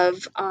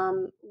of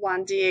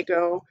Juan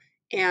Diego,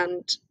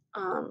 and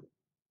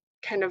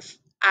kind of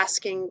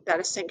asking that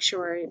a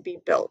sanctuary be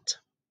built.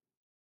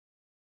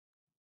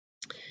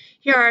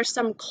 Here are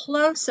some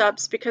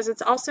close-ups because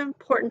it's also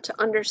important to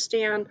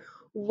understand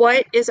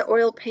what is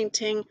oil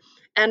painting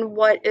and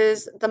what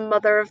is the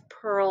mother of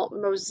pearl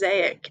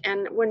mosaic.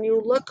 And when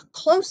you look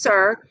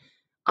closer,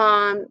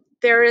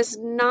 there is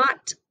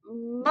not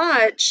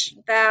much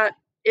that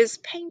is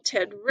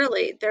painted,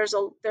 really. There's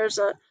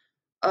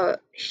a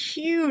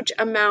huge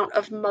amount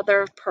of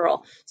mother of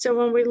pearl. So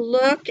when we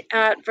look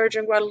at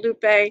Virgin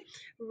Guadalupe,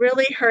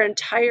 really her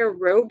entire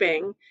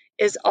robing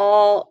is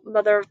all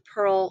mother of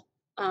pearl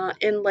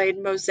inlaid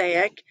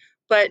mosaic,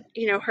 but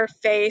her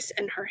face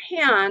and her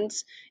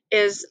hands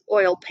is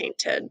oil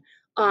painted.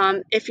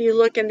 If you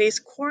look in these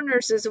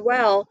corners as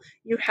well,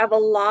 you have a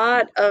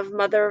lot of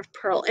mother of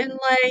pearl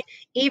inlay.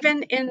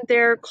 Even in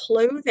their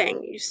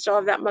clothing, you still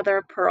have that mother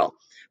of pearl,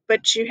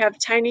 but you have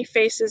tiny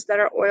faces that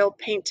are oil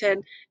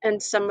painted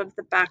and some of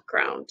the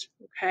background.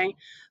 Okay,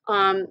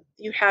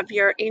 you have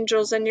your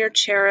angels and your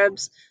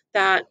cherubs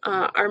that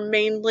are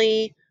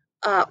mainly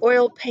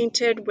oil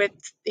painted with,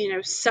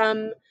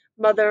 some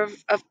mother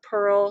of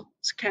pearl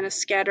kind of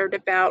scattered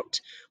about,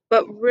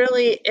 but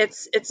really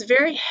it's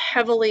very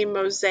heavily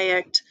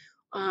mosaicked.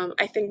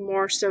 I think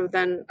more so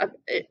than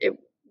it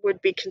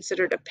would be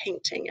considered a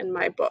painting in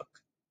my book.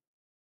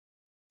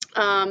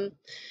 Um,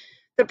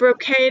 the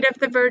brocade of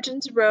the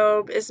Virgin's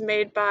robe is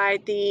made by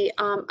the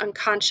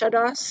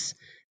Ancanchados.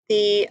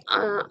 The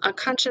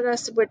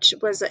Ancanchados, which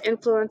was an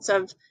influence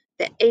of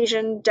the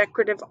Asian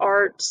decorative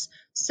arts.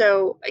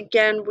 So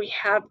again, we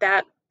have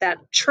that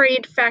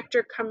trade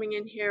factor coming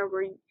in here.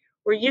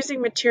 We're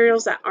using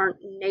materials that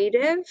aren't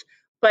native,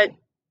 but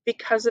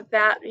because of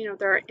that,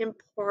 they're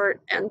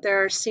import and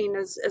they're seen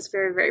as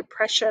very, very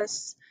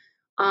precious.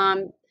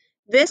 Um,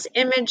 this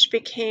image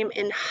became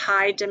in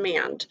high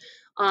demand.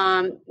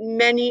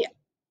 Many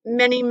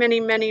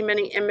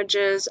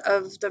images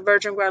of the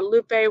Virgin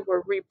Guadalupe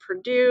were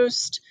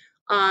reproduced.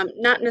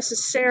 Not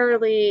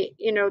necessarily,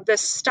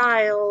 this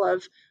style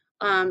of,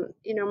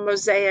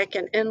 mosaic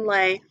and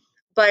inlay,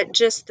 but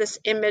just this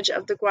image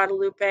of the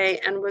Guadalupe,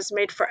 and was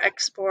made for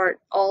export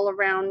all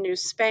around New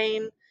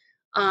Spain.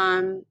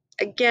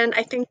 Again,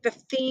 I think the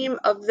theme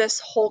of this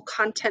whole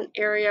content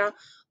area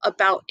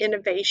about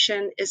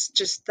innovation is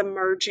just the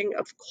merging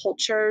of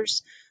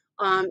cultures.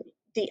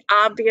 The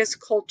obvious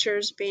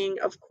cultures being,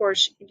 of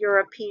course,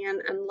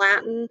 European and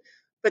Latin,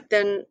 but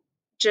then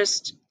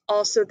just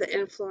also the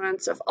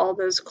influence of all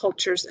those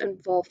cultures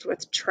involved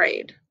with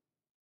trade.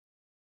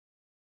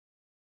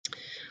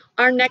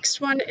 Our next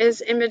one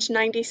is image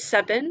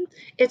 97.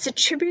 It's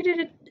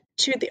attributed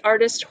to the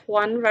artist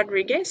Juan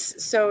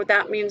Rodriguez, so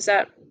that means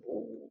that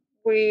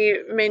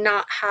we may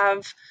not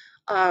have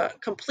a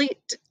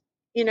complete,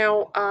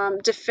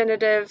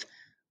 definitive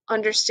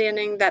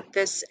understanding that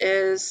this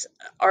is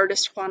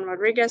artist Juan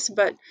Rodriguez,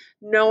 but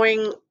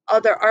knowing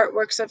other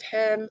artworks of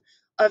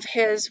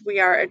his, we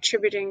are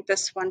attributing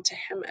this one to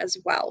him as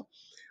well.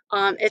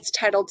 It's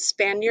titled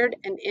Spaniard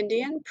and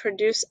Indian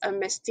Produce a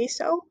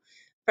Mestizo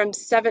from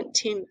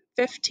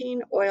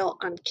 1715, oil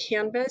on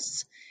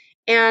canvas.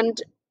 And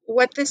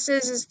what this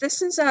is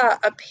this is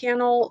a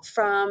panel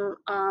from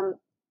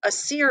a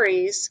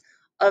series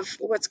of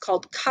what's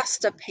called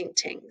Costa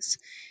paintings.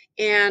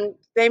 And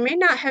they may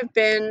not have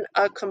been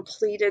a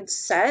completed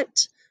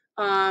set.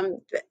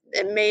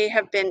 It may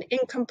have been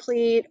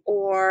incomplete,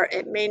 or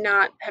it may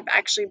not have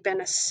actually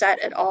been a set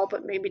at all,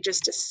 but maybe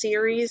just a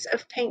series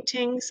of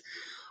paintings.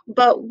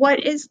 But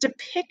what is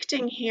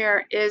depicting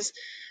here is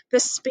the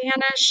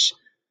Spanish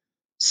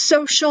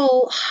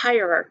social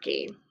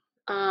hierarchy,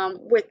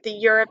 with the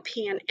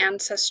European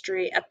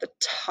ancestry at the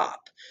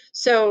top.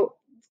 So,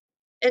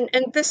 and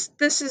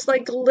this is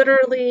like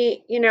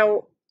literally,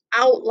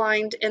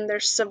 outlined in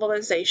their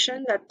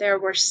civilization, that there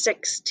were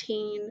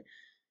 16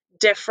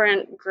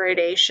 different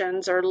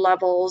gradations or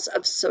levels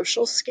of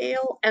social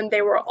scale, and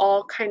they were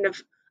all kind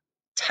of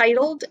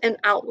titled and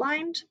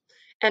outlined,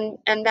 and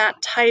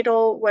that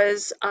title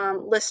was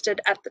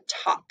listed at the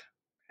top.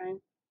 Okay.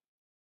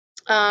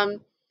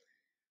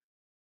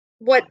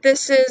 What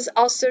this is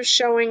also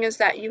showing is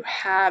that you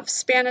have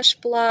Spanish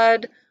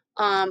blood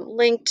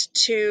linked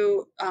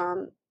to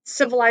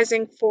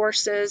civilizing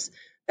forces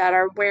that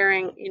are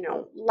wearing,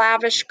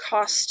 lavish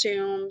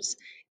costumes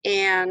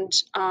and,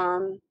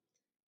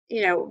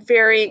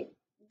 very,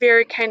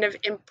 very kind of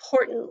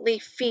importantly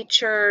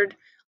featured,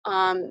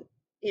 um,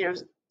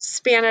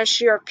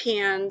 Spanish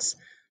Europeans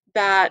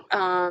that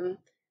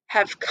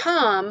have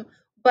come,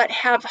 but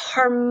have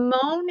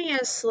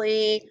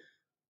harmoniously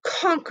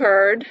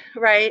conquered,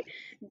 right,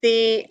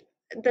 the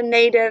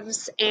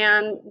natives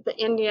and the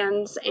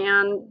Indians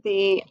and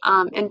the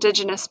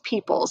indigenous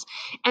peoples.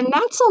 And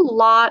that's a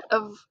lot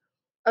of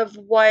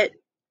what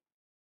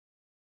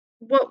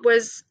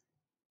was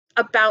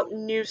about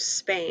New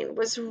Spain,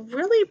 was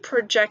really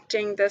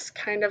projecting this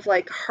kind of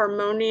like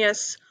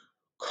harmonious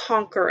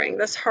conquering,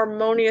 this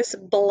harmonious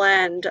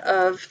blend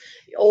of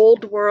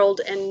old world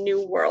and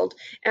new world.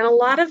 And a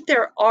lot of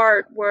their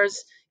art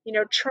was,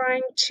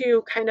 trying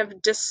to kind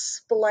of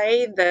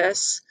display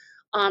this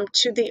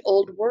to the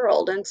old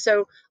world. And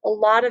so a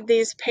lot of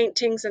these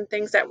paintings and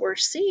things that we're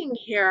seeing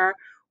here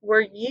were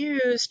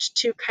used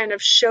to kind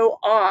of show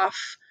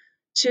off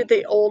to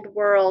the old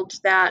world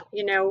that,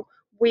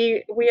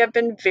 we have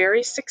been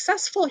very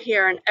successful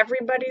here, and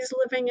everybody's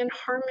living in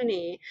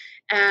harmony,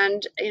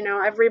 and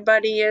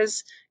everybody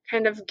is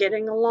kind of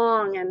getting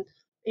along. And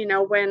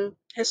when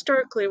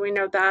historically we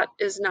know that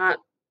is not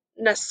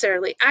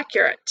necessarily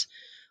accurate.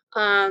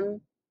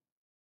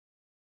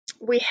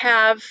 We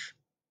have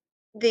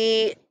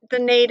the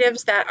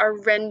natives that are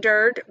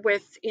rendered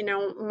with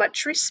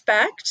much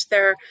respect.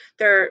 They're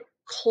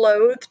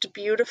clothed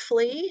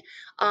beautifully.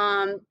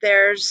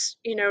 There's,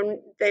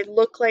 they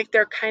look like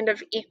they're kind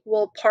of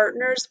equal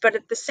partners, but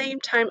at the same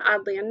time,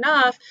 oddly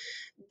enough,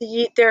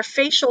 their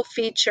facial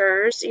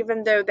features,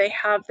 even though they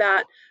have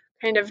that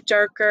kind of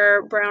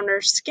darker,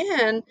 browner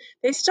skin,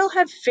 they still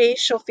have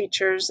facial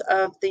features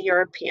of the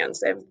Europeans.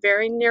 They have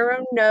very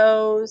narrow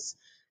nose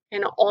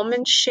and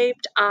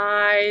almond-shaped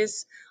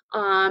eyes,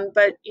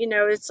 but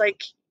it's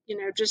like,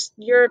 just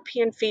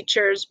European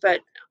features, but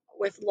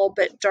with a little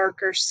bit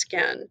darker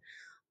skin.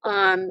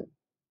 Um,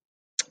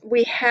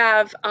 we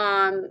have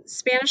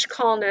Spanish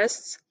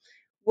colonists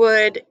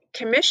would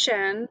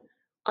commission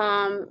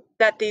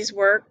that these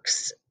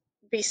works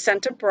be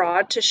sent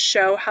abroad to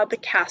show how the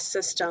caste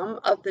system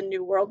of the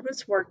New World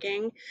was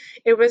working.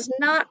 It was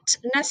not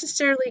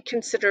necessarily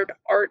considered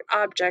art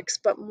objects,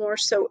 but more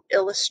so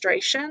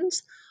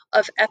illustrations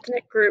of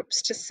ethnic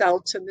groups to sell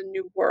to the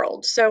New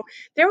World. So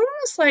they were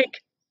almost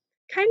like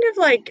kind of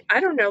like, I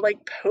don't know,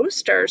 like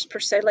posters per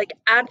se, like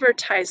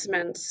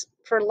advertisements,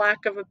 for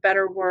lack of a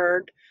better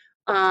word.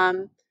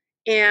 Um,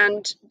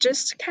 and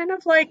just kind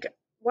of like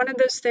one of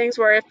those things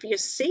where if you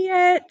see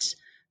it,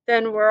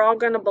 then we're all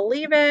going to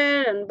believe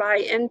it and buy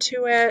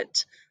into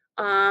it.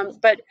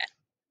 But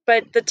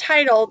the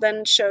title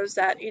then shows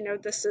that,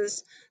 this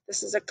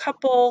is a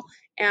couple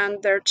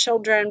and their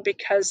children,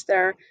 because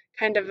they're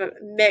kind of a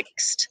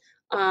mixed.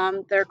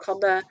 They're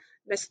called a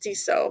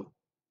mestizo.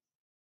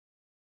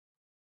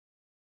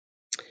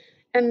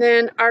 And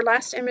then our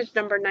last image,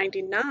 number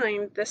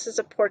 99, this is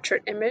a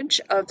portrait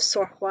image of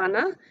Sor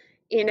Juana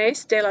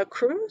Inés de la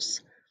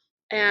Cruz,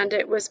 and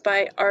it was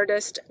by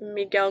artist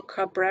Miguel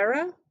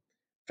Cabrera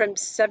from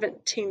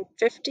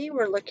 1750.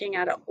 We're looking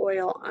at an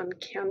oil on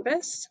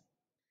canvas.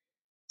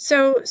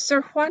 So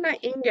Sor Juana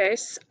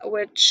Inés,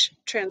 which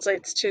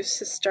translates to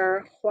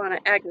Sister Juana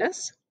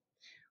Agnes,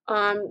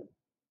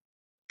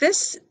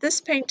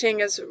 this painting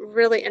is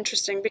really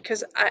interesting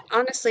because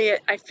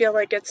I feel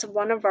like it's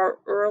one of our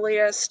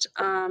earliest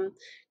kind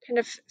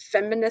of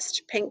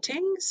feminist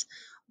paintings,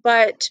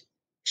 but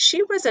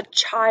she was a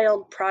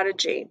child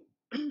prodigy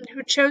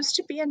who chose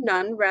to be a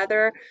nun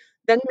rather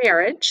than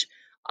marriage,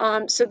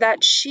 so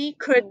that she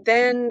could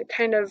then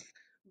kind of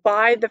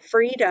buy the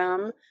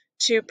freedom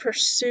to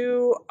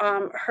pursue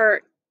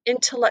her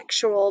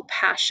intellectual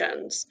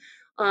passions.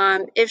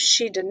 If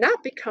she did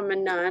not become a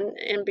nun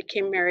and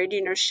became married,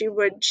 she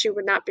would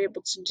not be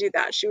able to do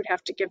that. She would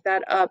have to give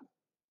that up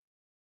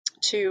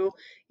to,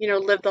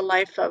 live the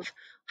life of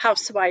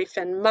housewife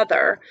and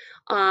mother.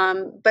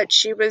 But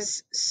she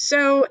was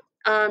so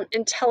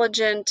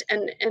intelligent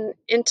and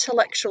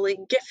intellectually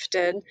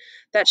gifted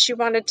that she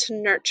wanted to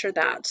nurture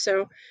that.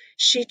 So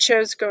she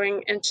chose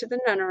going into the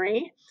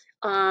nunnery,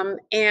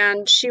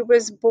 and she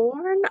was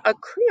born a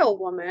Creole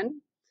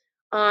woman,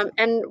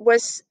 and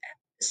was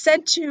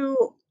said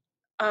to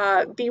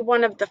be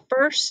one of the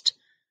first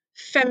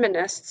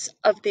feminists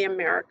of the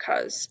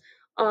Americas.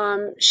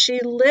 She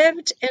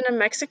lived in a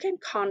Mexican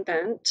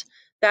convent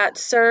that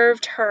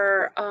served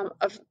her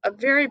a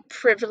very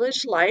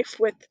privileged life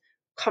with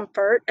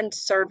comfort and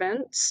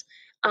servants.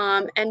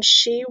 And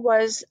she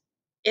was,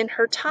 in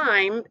her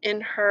time,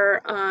 in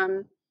her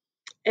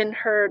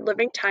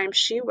living time,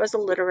 she was a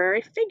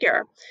literary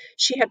figure.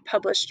 She had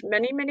published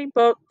many, many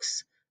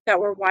books that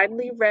were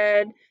widely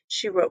read.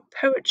 She wrote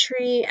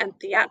poetry and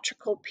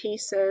theatrical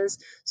pieces.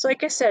 So,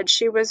 like I said,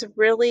 she was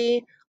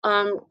really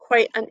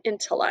quite an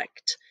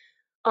intellect.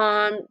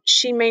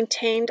 She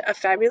maintained a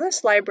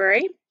fabulous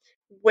library,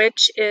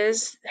 which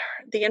is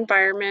the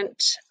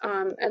environment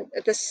and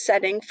the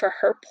setting for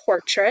her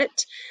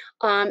portrait.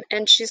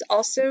 And she's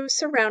also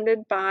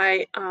surrounded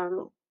by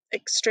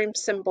extreme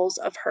symbols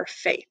of her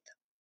faith.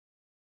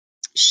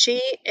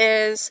 She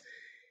is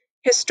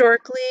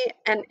historically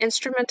and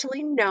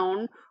instrumentally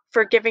known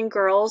for giving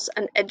girls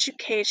an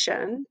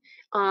education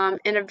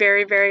in a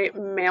very, very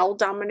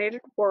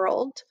male-dominated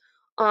world.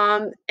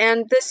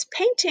 And this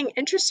painting,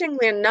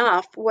 interestingly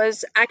enough,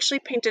 was actually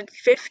painted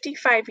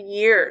 55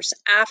 years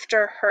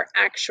after her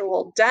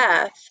actual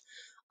death,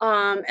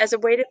 as a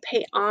way to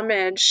pay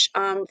homage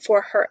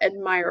for her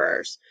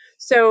admirers.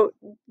 So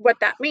what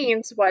that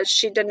means was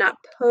she did not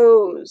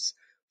pose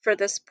for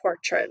this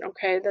portrait,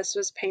 okay? This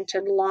was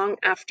painted long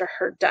after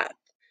her death.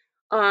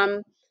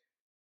 Um,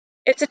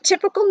 it's a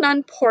typical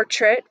nun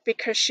portrait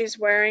because she's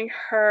wearing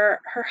her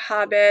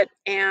habit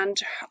and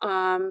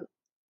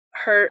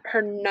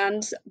her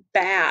nun's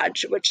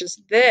badge, which is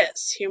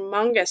this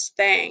humongous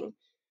thing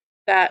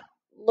that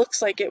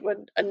looks like it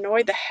would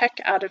annoy the heck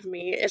out of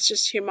me. It's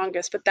just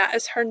humongous, but that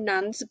is her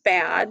nun's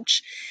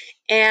badge.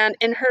 And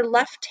in her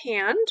left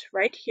hand,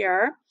 right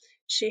here,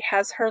 she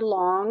has her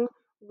long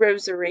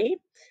rosary.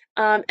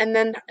 And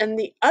then in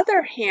the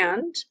other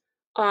hand,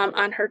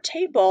 on her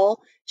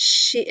table,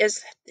 she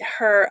is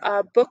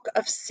her book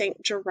of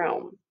Saint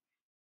Jerome.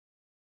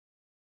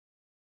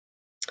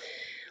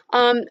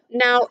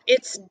 Now,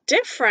 it's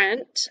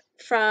different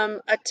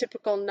from a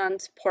typical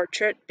nun's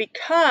portrait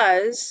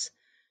because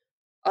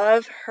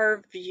of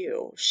her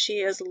view. She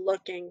is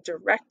looking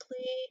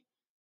directly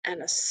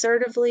and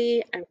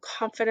assertively and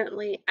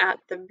confidently at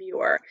the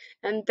viewer.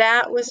 And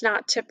that was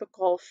not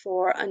typical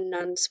for a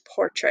nun's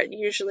portrait.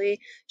 Usually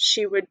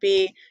she would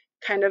be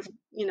kind of,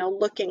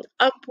 looking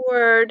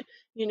upward,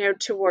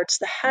 towards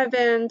the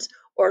heavens,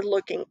 or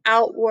looking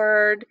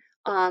outward,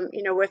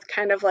 with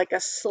kind of like a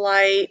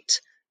slight,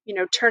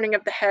 turning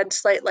of the head,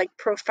 slight like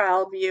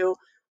profile view,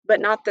 but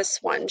not this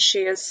one. She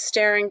is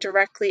staring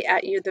directly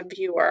at you, the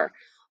viewer.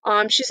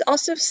 She's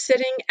also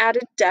sitting at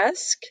a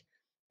desk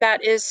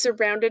that is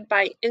surrounded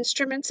by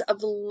instruments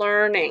of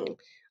learning.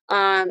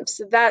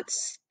 So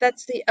that's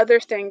the other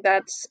thing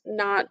that's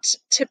not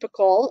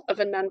typical of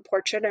a nun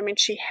portrait. I mean,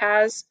 she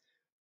has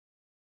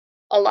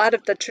a lot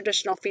of the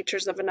traditional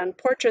features of a nun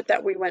portrait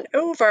that we went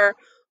over,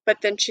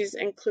 but then she's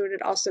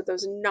included also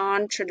those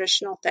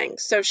non-traditional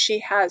things. So she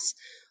has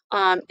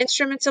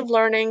instruments of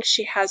learning.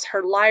 She has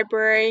her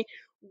library,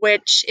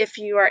 which if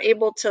you are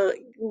able to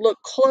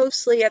look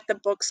closely at the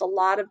books, a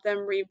lot of them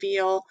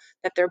reveal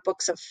that they're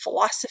books of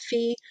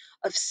philosophy,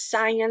 of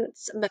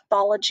science,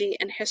 mythology,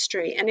 and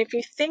history. And if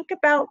you think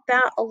about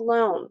that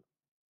alone,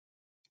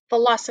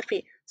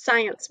 philosophy,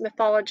 science,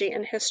 mythology,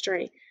 and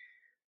history,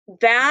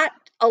 that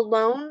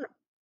alone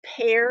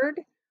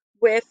paired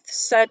with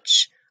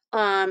such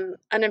an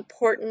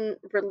important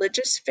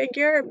religious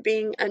figure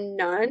being a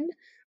nun,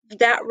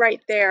 that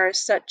right there is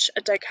such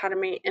a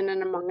dichotomy in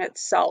and among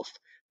itself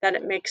that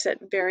it makes it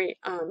very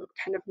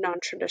kind of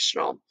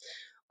non-traditional.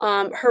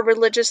 Her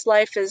religious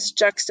life is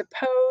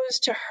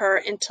juxtaposed to her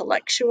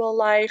intellectual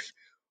life,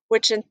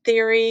 which in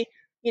theory,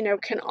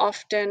 can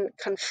often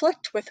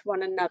conflict with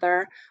one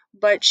another,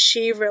 but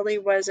she really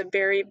was a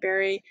very,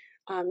 very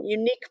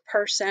unique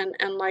person.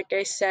 And like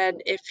I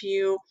said, if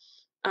you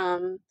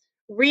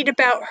read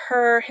about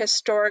her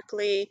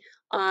historically,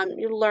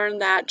 you learn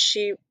that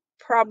she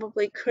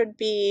probably could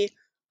be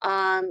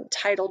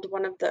titled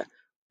one of the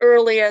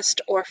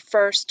earliest or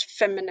first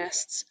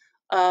feminists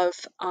of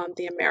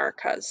the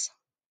Americas.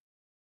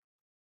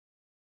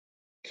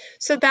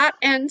 So that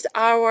ends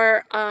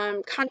our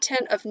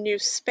content of New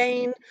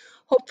Spain.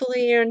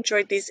 Hopefully you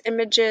enjoyed these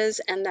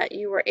images and that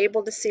you were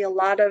able to see a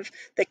lot of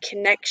the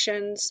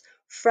connections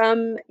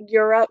from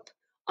Europe,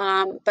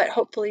 but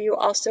hopefully you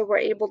also were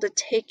able to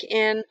take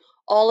in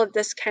all of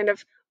this kind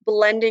of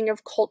blending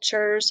of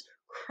cultures,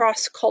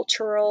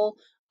 cross-cultural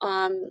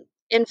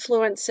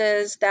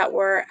influences that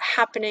were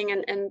happening,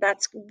 and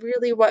that's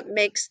really what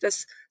makes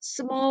this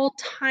small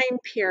time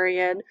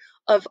period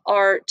of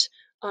art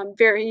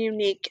very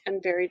unique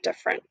and very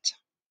different.